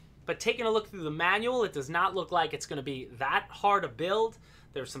 But taking a look through the manual, it does not look like it's going to be that hard to build.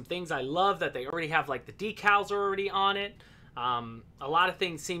 There's some things I love that they already have, like the decals are already on it. A lot of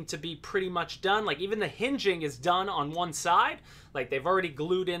things seem to be pretty much done. Like even the hinging is done on one side. Like they've already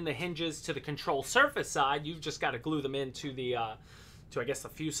glued in the hinges to the control surface side. You've just got to glue them into the, to I guess the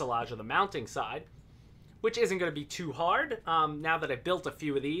fuselage or the mounting side, which isn't going to be too hard. Now that I've built a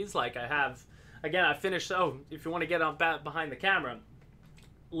few of these, like I have, again, I finished, oh, if you want to get on behind the camera,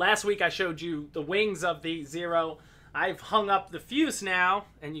 last week I showed you the wings of the Zero. I've hung up the fuse now,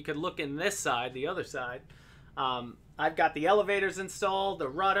 and you could look in this side, the other side. I've got the elevators installed, the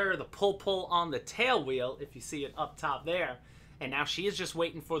rudder, the pull on the tail wheel, if you see it up top there. And now she is just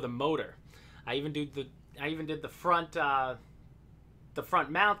waiting for the motor. I even did the front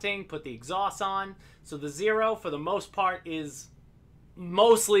mounting, put the exhaust on. So the Zero, for the most part, is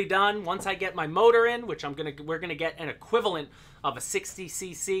mostly done. Once I get my motor in, which we're gonna get an equivalent of a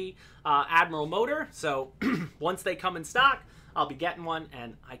 60cc Admiral motor. So once they come in stock, I'll be getting one,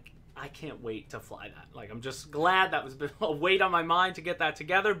 and I can't wait to fly that. Like, I'm just glad that was a weight on my mind to get that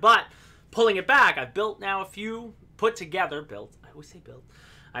together. But pulling it back, I've built now a few, I I always say build.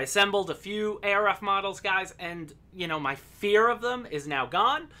 I assembled a few ARF models, guys, and, you know, my fear of them is now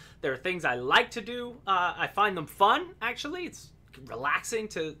gone. There are things I like to do. I find them fun, actually. It's relaxing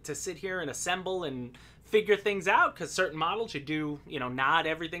to sit here and assemble and figure things out, because certain models you do, you know, not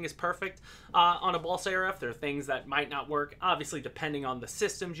everything is perfect on a balsa ARF. There are things that might not work, obviously, depending on the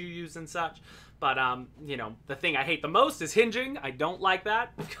systems you use and such. But, you know, the thing I hate the most is hinging. I don't like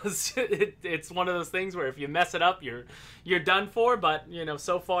that because it's one of those things where if you mess it up, you're done for. But, you know,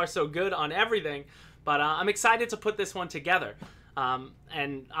 so far so good on everything. But I'm excited to put this one together.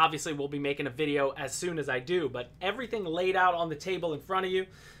 And obviously we'll be making a video as soon as I do. But everything laid out on the table in front of you.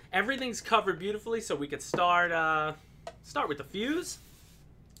 Everything's covered beautifully, so we could start with the fuse.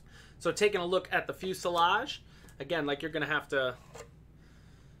 So taking a look at the fuselage. Again, like you're going to have to...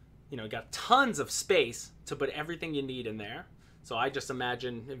 You know, got tons of space to put everything you need in there. So I just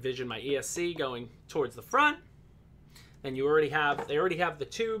envision my ESC going towards the front. And they already have the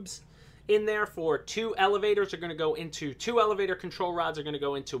tubes in there for 2 elevators are going to go into 2 elevator control rods are going to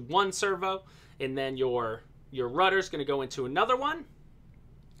go into 1 servo, and then your rudder's going to go into another one.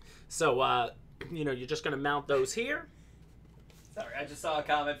 So you know, you're just going to mount those here. Sorry, I just saw a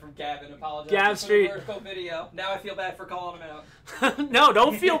comment from Gavin. Apologize Gab for Street. the vertical video. Now I feel bad for calling him out. No,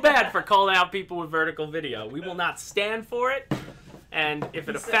 don't feel bad for calling out people with vertical video. We will not stand for it. And if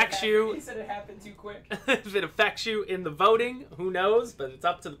it affects you... He said it happened too quick. If it affects you in the voting, who knows? But it's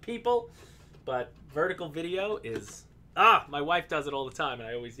up to the people. But vertical video is... my wife does it all the time, and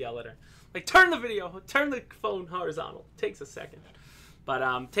I always yell at her. Like, turn the phone horizontal. It takes a second.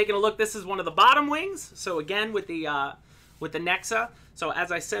 But taking a look, this is one of the bottom wings. So again, with the NEXA. So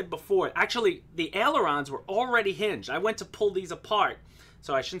as I said before, actually the ailerons were already hinged. I went to pull these apart.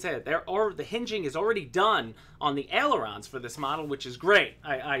 So I shouldn't say that. The hinging is already done on the ailerons for this model, which is great.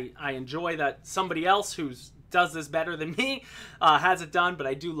 I enjoy that somebody else who does this better than me has it done, but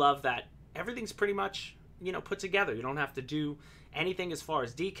I do love that everything's pretty much, you know, put together. You don't have to do anything as far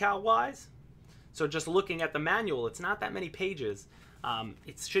as decal-wise. So just looking at the manual, it's not that many pages.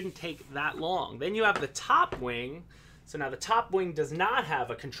 It shouldn't take that long. Then you have the top wing. So now the top wing does not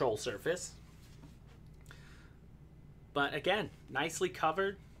have a control surface. But again, nicely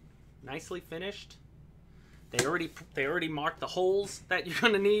covered, nicely finished. They already marked the holes that you're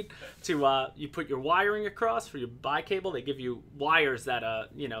going to need to you put your wiring across for your bi-cable. They give you wires that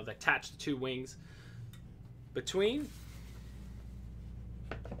you know, that attach the 2 wings between.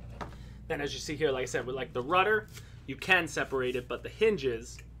 Then as you see here, like I said, with like the rudder, you can separate it, but the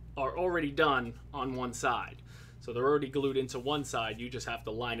hinges are already done on one side. So they're already glued into one side. You just have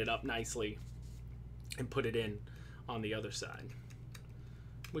to line it up nicely and put it in on the other side,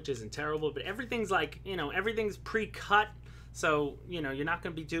 which isn't terrible. But everything's like, you know, everything's pre-cut. So, you know, you're not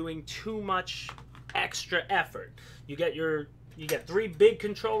going to be doing too much extra effort. You get 3 big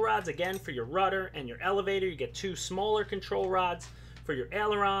control rods, again, for your rudder and your elevator. You get 2 smaller control rods for your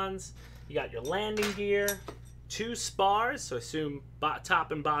ailerons. You got your landing gear, 2 spars, so assume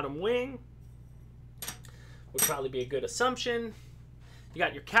top and bottom wing. Would probably be a good assumption. You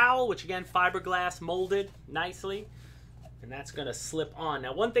got your cowl, which again, fiberglass molded nicely, and that's going to slip on.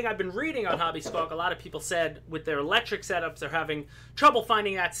 Now, one thing I've been reading on Hobby Squawk, a lot of people said with their electric setups, they're having trouble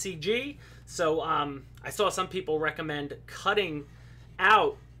finding that CG. So I saw some people recommend cutting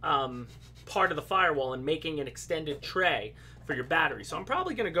out part of the firewall and making an extended tray for your battery. So I'm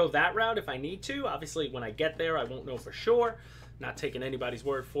probably going to go that route if I need to. Obviously, when I get there, I won't know for sure. Not taking anybody's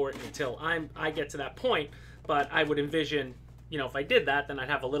word for it until I get to that point. But I would envision, you know, if I did that, then I'd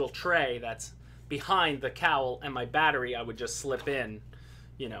have a little tray that's behind the cowl, and my battery I would just slip in,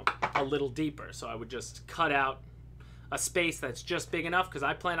 you know, a little deeper. So I would just cut out a space that's just big enough, because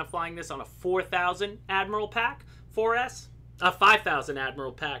I plan on flying this on a 4,000 Admiral pack 4S, a 5,000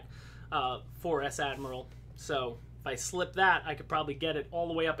 Admiral pack 4S Admiral. So if I slip that, I could probably get it all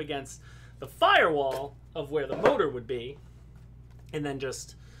the way up against the firewall of where the motor would be, and then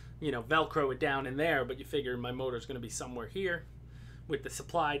just, you know, Velcro it down in there. But you figure my motor's going to be somewhere here with the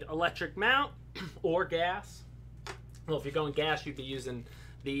supplied electric mount or gas. Well, if you're going gas, you'd be using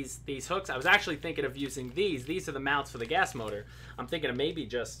these hooks. I was actually thinking of using these. These are the mounts for the gas motor. I'm thinking of maybe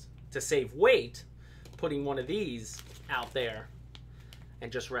just to save weight, putting one of these out there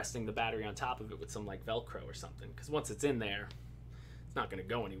and just resting the battery on top of it with some like Velcro or something. Because once it's in there, it's not going to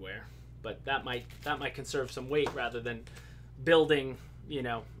go anywhere. But that might conserve some weight rather than building, you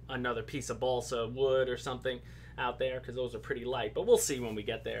know, another piece of balsa wood or something out there, because those are pretty light. But we'll see when we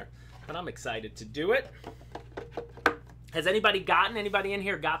get there. But I'm excited to do it. Has anybody in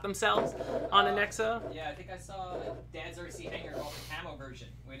here got themselves on a NEXA? Yeah, I think I saw Dad's RC Hanger called the camo version,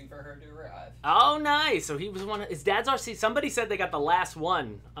 waiting for her to arrive. Oh, nice. So he was one of, is Dad's RC, somebody said they got the last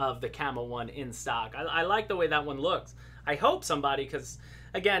one of the camo one in stock. I like the way that one looks. I hope somebody, because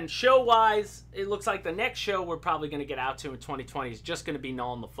again, show-wise, it looks like the next show we're probably going to get out to in 2020 is just going to be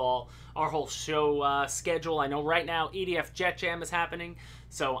Null in the fall. Our whole show schedule, I know right now EDF Jet Jam is happening,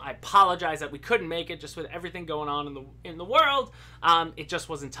 so I apologize that we couldn't make it just with everything going on in the world. It just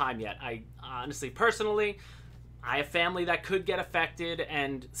wasn't time yet. I honestly, personally, I have family that could get affected,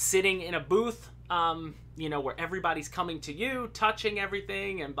 and sitting in a booth, you know, where everybody's coming to you, touching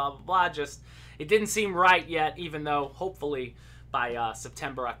everything, and blah, blah, blah, just, it didn't seem right yet, even though hopefully by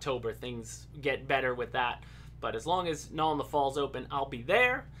September, October, things get better with that. But as long as Null in the Fall's open, I'll be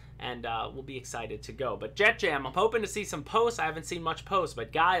there, and we'll be excited to go. But Jet Jam, I'm hoping to see some posts. I haven't seen much posts,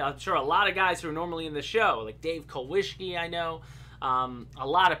 but I'm sure a lot of guys who are normally in the show, like Dave Kolwischke, I know, a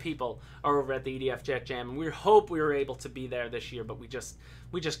lot of people are over at the EDF Jet Jam, and we hope we were able to be there this year, but we just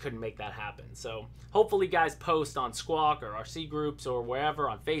couldn't make that happen. So hopefully guys post on Squawk or RC groups or wherever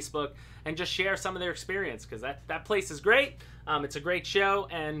on Facebook and just share some of their experience, because that place is great. It's a great show,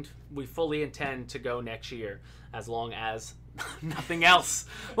 and we fully intend to go next year as long as nothing else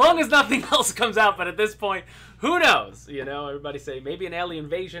comes out. But at this point, who knows? You know, everybody say maybe an alien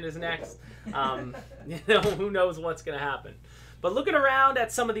invasion is next. You know, who knows what's going to happen. But looking around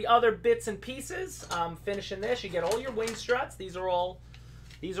at some of the other bits and pieces, finishing this, you get all your wing struts. These are all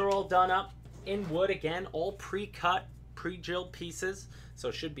done up in wood again, all pre-cut, pre-drilled pieces. So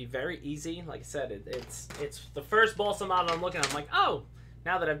it should be very easy. Like I said, it's the first balsa model I'm looking at. I'm like, oh,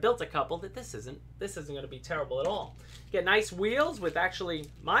 now that I've built a couple, that this isn't going to be terrible at all. Get nice wheels with, actually,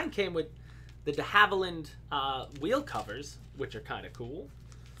 mine came with the de Havilland wheel covers, which are kind of cool.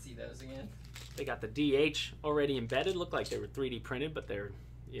 See those again? They got the DH already embedded. Look like they were 3D printed, but they're,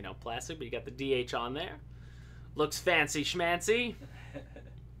 you know, plastic. But you got the DH on there. Looks fancy schmancy,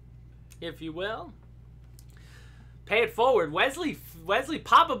 if you will. Pay it forward. Wesley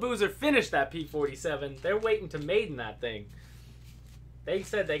Papa Boozer finished that P47. They're waiting to maiden that thing. They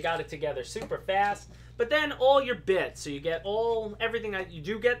said they got it together super fast. But then all your bits, so you get everything that you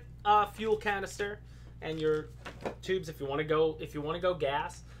do get, fuel canister and your tubes if you want to go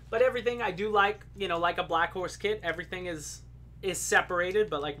gas. But everything I do, like, you know, like a Black Horse kit, everything is separated.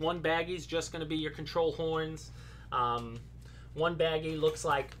 But like one baggie is just going to be your control horns. One baggie looks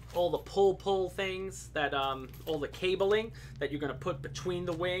like all the pull things that all the cabling that you're going to put between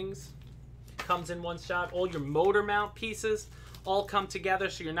the wings comes in one shot. All your motor mount pieces all come together,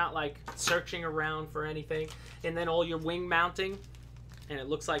 so you're not like searching around for anything. And then all your wing mounting, and it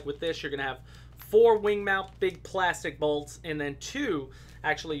looks like with this you're going to have 4 wing mount big plastic bolts, and then 2,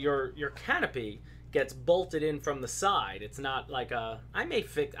 actually your canopy gets bolted in from the side. It's not like I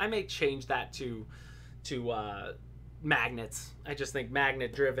may change that to magnets. I just think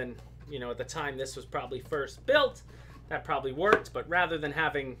magnet driven, you know, at the time this was probably first built, that probably worked. But rather than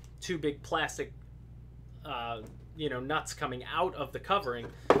having 2 big plastic you know, nuts coming out of the covering,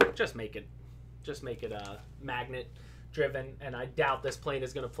 just make it magnet driven. And I doubt this plane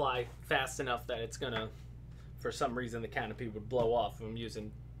is going to fly fast enough that it's going to, for some reason, the canopy would blow off if I'm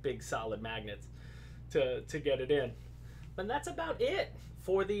using big solid magnets to get it in. But that's about it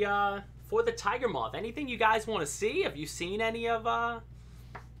for the Tiger Moth. Anything you guys want to see? Have you seen any of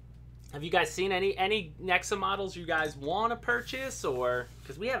have you guys seen any NEXA models you guys want to purchase? Or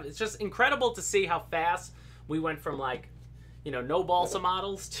because it's just incredible to see how fast we went from, like, you know, no balsa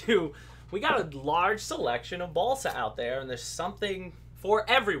models to we got a large selection of balsa out there, and there's something for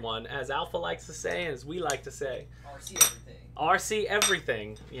everyone, as Alpha likes to say, and as we like to say. RC everything. RC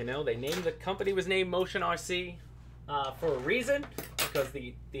everything. You know, the company was named Motion RC for a reason, because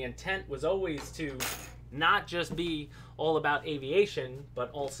the intent was always to not just be all about aviation,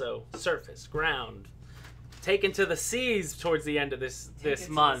 but also surface, ground, taken to the seas towards the end of this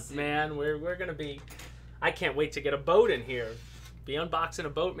month, man. We're gonna be. I can't wait to get a boat in here. Be unboxing a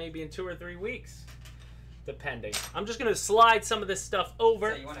boat maybe in 2 or 3 weeks, depending. I'm just gonna slide some of this stuff over.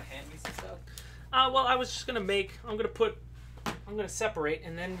 So you want to hand me some stuff? Well, I was just gonna I'm gonna separate,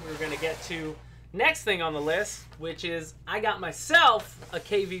 and then we're gonna get to next thing on the list, which is I got myself a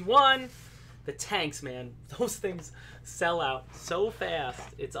KV-1. The tanks, man, those things sell out so fast.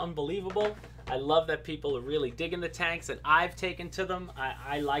 It's unbelievable. I love that people are really digging the tanks, and I've taken to them.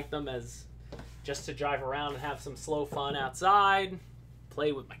 I like them as just to drive around and have some slow fun outside.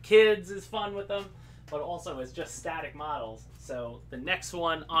 Play with my kids is fun with them, but also as just static models. So the next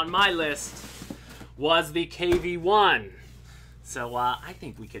one on my list was the KV-1. So I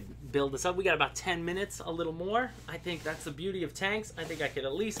think we could build this up. We got about 10 minutes, a little more. I think that's the beauty of tanks. I think I could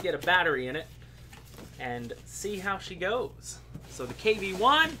at least get a battery in it and see how she goes. So the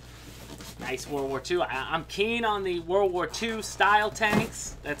KV-1, nice World War II. I'm keen on the World War II style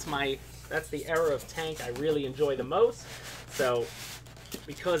tanks. That's the era of tank I really enjoy the most. So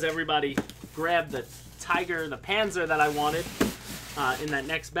because everybody grabbed the Tiger, the Panzer that I wanted in that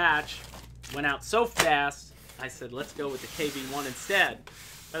next batch, went out so fast, I said, let's go with the KV-1 instead.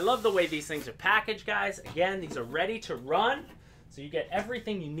 I love the way these things are packaged, guys. Again, these are ready to run. So you get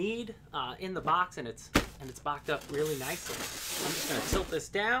everything you need in the box, and it's boxed up really nicely. I'm just gonna tilt this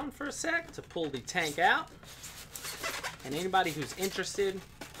down for a sec to pull the tank out. And anybody who's interested,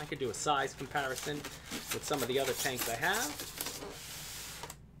 I could do a size comparison with some of the other tanks I have.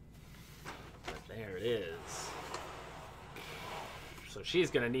 But there it is. So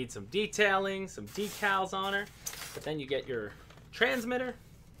she's going to need some detailing, some decals on her. But then you get your transmitter,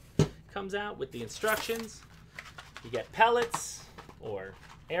 comes out with the instructions. You get pellets or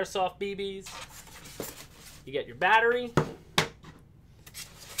airsoft BBs. You get your battery.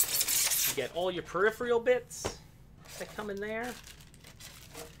 You get all your peripheral bits that come in there.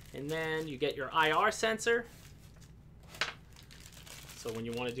 And then you get your IR sensor. So when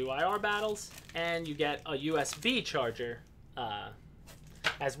you want to do IR battles. And you get a USB charger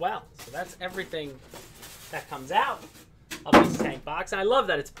as well. So that's everything that comes out of this tank box. And I love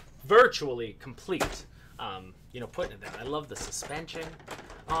that it's virtually complete. You know, putting it there. I love the suspension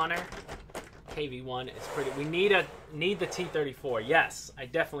on her. KV-1 is pretty. We need the T-34. Yes, I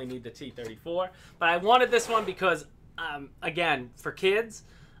definitely need the T-34. But I wanted this one because, again, for kids,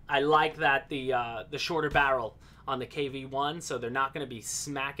 I like that the shorter barrel on the KV-1, so they're not going to be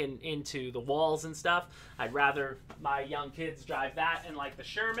smacking into the walls and stuff. I'd rather my young kids drive that and like the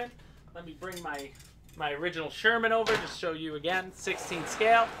Sherman. Let me bring my original Sherman over, just show you again, 16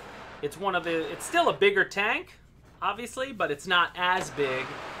 scale. It's it's still a bigger tank, obviously, but it's not as big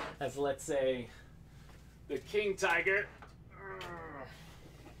as, let's say, the King Tiger,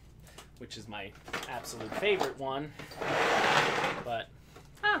 which is my absolute favorite one. But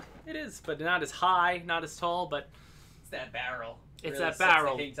it is, but not as high, not as tall, but it's that barrel. It's really that sets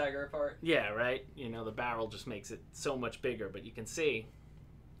barrel. The King Tiger apart. Yeah, right. You know, the barrel just makes it so much bigger, but you can see,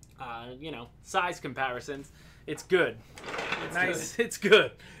 you know, size comparisons. It's good. It's nice. Good. It's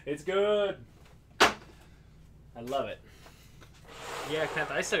good. It's good. I love it. Yak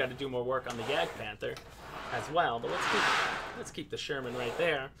Panther. I still got to do more work on the Yak Panther as well, but let's keep the Sherman right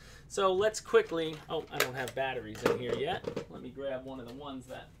there. So let's quickly. Oh, I don't have batteries in here yet. Let me grab one of the ones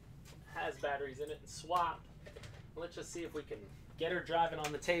that has batteries in it and swap. Let's just see if we can get her driving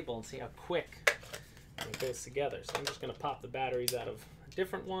on the table and see how quick it goes together. So I'm just going to pop the batteries out of a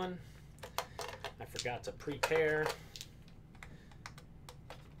different one. I forgot to prepare.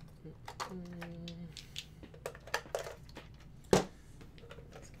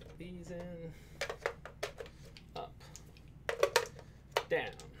 Let's get these in. Up. Down.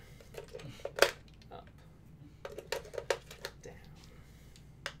 Up. Down.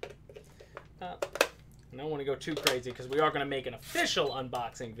 Up. I don't want to go too crazy because we are going to make an official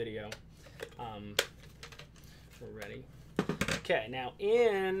unboxing video. We're ready. Okay, now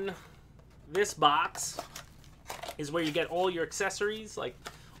in this box is where you get all your accessories, like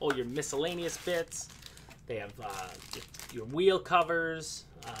all your miscellaneous bits. They have your wheel covers,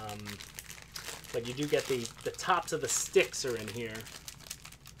 but you do get the tops of the sticks are in here.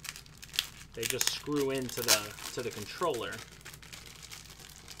 They just screw into the controller.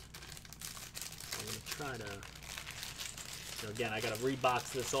 So I'm gonna try to. So again, I gotta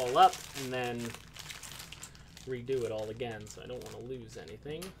rebox this all up and then redo it all again, so I don't want to lose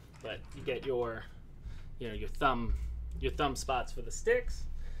anything. But you get your, you know, your thumb spots for the sticks,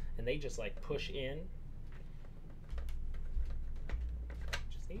 and they just like push in.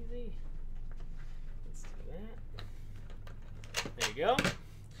 Just easy. Let's do that. There you go.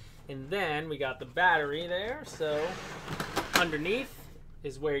 And then we got the battery there. So underneath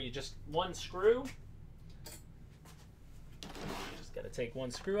is where you just one screw. Just got to take one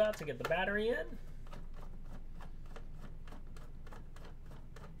screw out to get the battery in.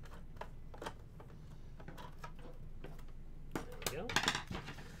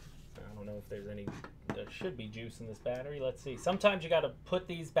 I don't know if there's any, there should be juice in this battery. Let's see. Sometimes you got to put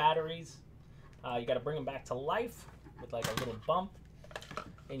these batteries, you got to bring them back to life with like a little bump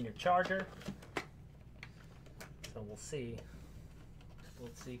in your charger. So we'll see.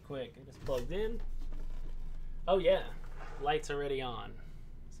 Let's see quick. I just plugged in. Oh yeah, light's already on.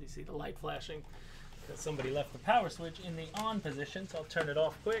 So you see the light flashing because somebody left the power switch in the on position, so I'll turn it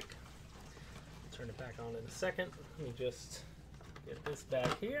off quick. Turn it back on in a second. Let me just Get this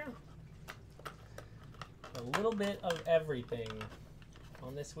back here. A little bit of everything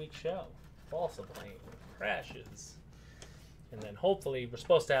on this week's show. False plane, crashes. And then hopefully we're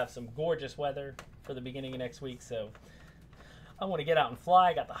supposed to have some gorgeous weather for the beginning of next week, so I want to get out and fly.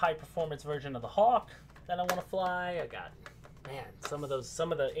 I got the high performance version of the Hawk that I want to fly. I got, man, some of the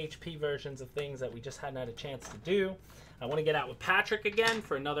HP versions of things that we just hadn't had a chance to do. I want to get out with Patrick again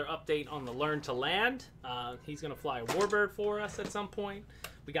for another update on the Learn to Land. He's going to fly a Warbird for us at some point.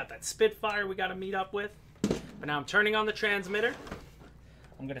 We got that Spitfire we got to meet up with. But now I'm turning on the transmitter.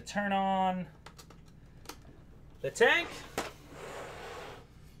 I'm going to turn on the tank.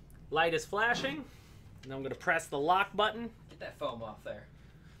 Light is flashing. And I'm going to press the lock button. Get that foam off there.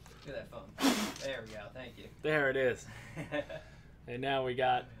 Get that foam. There we go. Thank you. There it is. And now we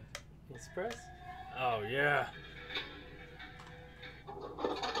got... Let's press. Oh, yeah.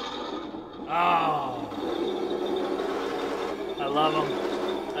 Oh. I love them.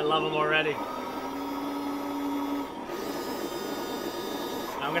 I love them already.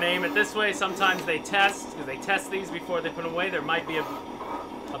 I'm going to aim it this way. Sometimes they test, because they test these before they put them away. There might be a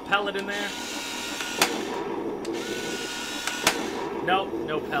pellet in there. Nope,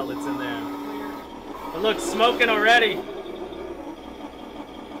 no pellets in there. But look, smoking already. Oh,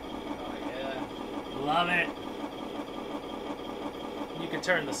 yeah. Love it. You can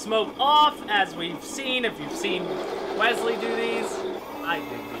turn the smoke off, as we've seen. If you've seen Wesley do these, I dig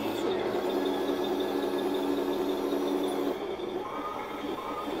these.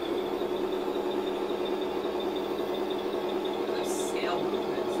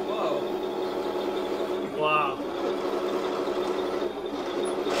 Wow.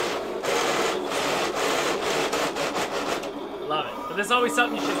 Love it. But this is always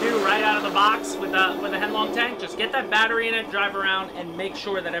something you should do right out of the box with a Heng Long tank. Just get that battery in it, drive around, and make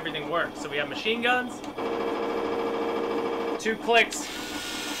sure that everything works. So we have machine guns. 2 clicks.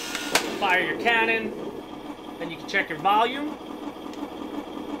 Fire your cannon. Then you can check your volume.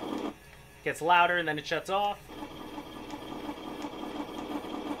 Gets louder and then it shuts off.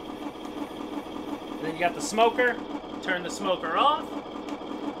 And then you got the smoker. Turn the smoker off.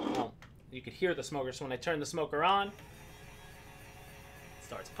 Well, you could hear the smoker, so when I turn the smoker on, it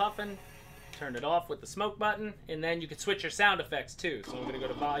starts puffing. Turn it off with the smoke button, and then you can switch your sound effects too. So I'm going to go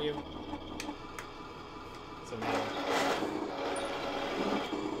to volume. So now...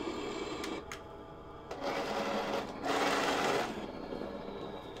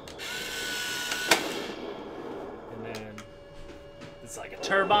 And then it's like a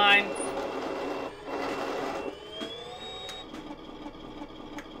turbine.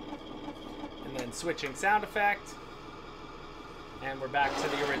 And then switching sound effect. And we're back to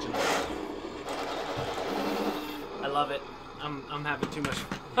the original. I love it. I'm having too much.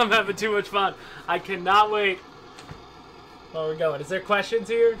 I'm having too much fun. I cannot wait. Where we're going? Is there questions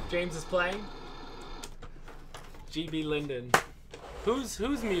here? James is playing. GB Linden. Who's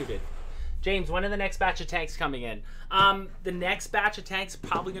muted? James, when are the next batch of tanks coming in? The next batch of tanks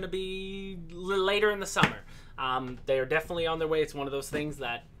probably going to be later in the summer. They are definitely on their way. It's one of those things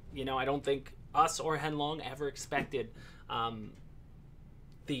that, you know, I don't think us or Heng Long ever expected.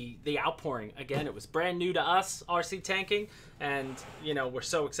 The outpouring. Again, it was brand new to us, RC tanking, and you know, we're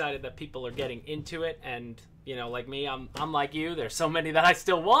so excited that people are getting into it. And you know, like me, I'm like you, there's so many that I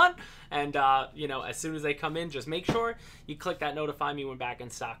still want, and you know, as soon as they come in, just make sure you click that notify me when back in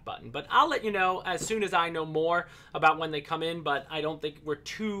stock button. But I'll let you know as soon as I know more about when they come in, but I don't think we're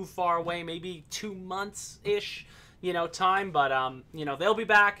too far away, maybe 2 months ish, you know, time. But you know, they'll be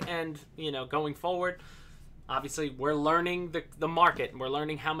back, and you know, going forward, obviously, we're learning the market, and we're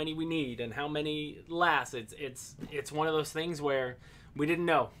learning how many we need and how many last. It's one of those things where we didn't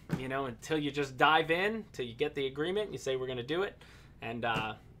know, you know, until you just dive in, till you get the agreement, you say we're going to do it, and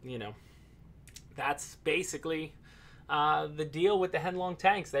you know, that's basically the deal with the Heng Long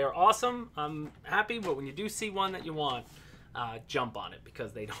tanks. They are awesome. I'm happy, but when you do see one that you want, jump on it,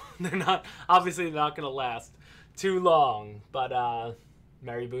 because they're not obviously not going to last too long. But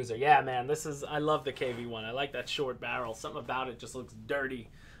Mary Boozer. Yeah, man, I love the KV-1. I like that short barrel. Something about it just looks dirty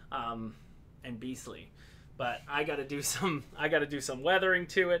and beastly. But I got to do some weathering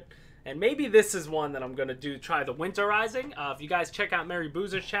to it. And maybe this is one that I'm going to try the winterizing. If you guys check out Mary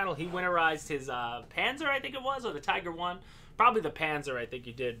Boozer's channel, he winterized his Panzer, I think it was, or the Tiger 1. Probably the Panzer, I think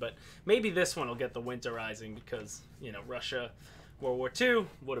he did. But maybe this one will get the winterizing, because, you know, Russia, World War II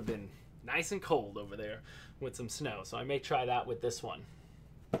would have been nice and cold over there with some snow. So I may try that with this one.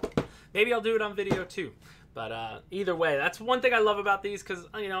 Maybe I'll do it on video too. But either way, that's one thing I love about these, because,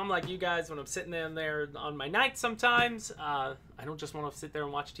 you know, I'm like you guys, when I'm sitting in there on my night sometimes, I don't just want to sit there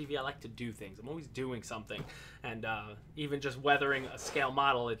and watch TV. I like to do things. I'm always doing something. And even just weathering a scale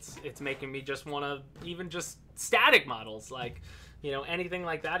model, it's making me just want to, even just static models, like, you know, anything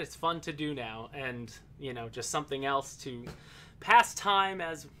like that, it's fun to do now. And, you know, just something else to pass time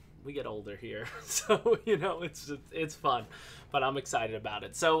as we get older here. So, you know, it's fun, but I'm excited about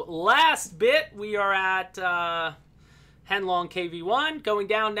it. So last bit, we are at Heng Long KV-1 going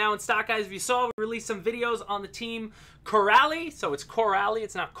down now in stock, guys. If you saw, we released some videos on the team Corally. So it's Corally,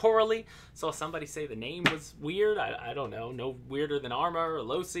 it's not Coralie. Saw somebody say the name was weird. I don't know, no weirder than Arma or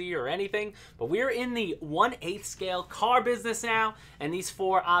Losi or anything. But we're in the 1/8 scale car business now, and these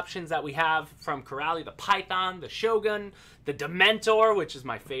 4 options that we have from Corally: the Python, the Shogun, the Dementor, which is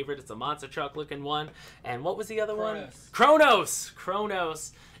my favorite. It's a monster truck looking one. And what was the other one? Kronos.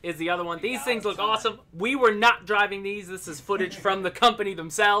 Kronos is the other one. These things look awesome. We were not driving these. This is footage from the company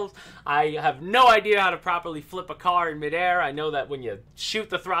themselves. I have no idea how to properly flip a car in midair. I know that when you shoot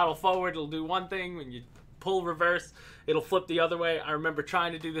the throttle forward, it'll do one thing. When you pull reverse, it'll flip the other way. I remember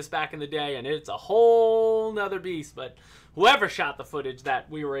trying to do this back in the day, and it's a whole nother beast. But whoever shot the footage that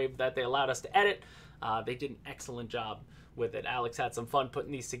they allowed us to edit, they did an excellent job with it. Alex had some fun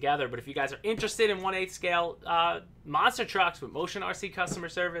putting these together. But if you guys are interested in 1/8 scale monster trucks with Motion RC customer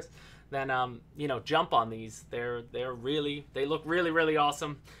service, then you know, jump on these. They look really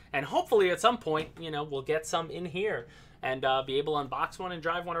awesome. And hopefully at some point, you know, we'll get some in here and be able to unbox one and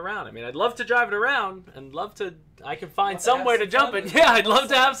drive one around. I mean, I'd love to drive it around and I can find somewhere to jump it. Yeah, I'd love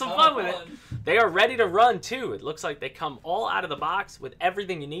to have some fun with it. They are ready to run too. It looks like they come all out of the box with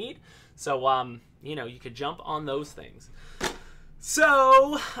everything you need. So you know, you could jump on those things.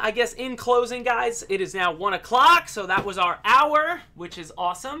 So, I guess in closing, guys, it is now 1 o'clock, so that was our hour, which is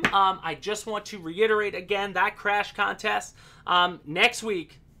awesome. I just want to reiterate again that crash contest. Next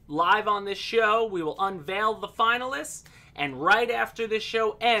week, live on this show, we will unveil the finalists, and right after this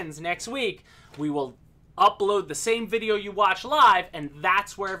show ends next week, we will upload the same video you watch live, and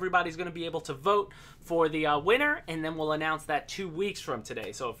that's where everybody's going to be able to vote for the winner, and then we'll announce that 2 weeks from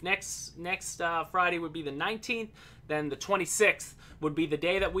today. So if next Friday would be the 19th, then the 26th would be the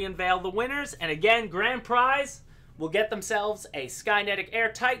day that we unveil the winners. And again, grand prize will get themselves a Skynetic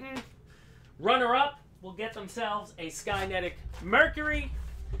Air Titan. Runner-up will get themselves a Skynetic Mercury.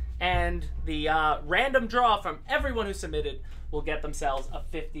 And the random draw from everyone who submitted will get themselves a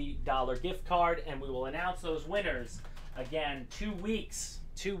 $50 gift card. And we will announce those winners, again, 2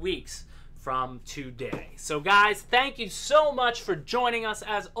 weeks from today. So guys, thank you so much for joining us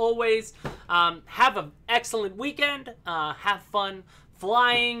as always. Have an excellent weekend. Have fun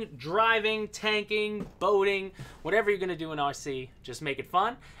flying, driving, tanking, boating, whatever you're gonna do in RC, just make it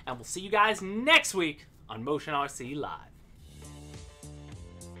fun. And we'll see you guys next week on Motion RC Live.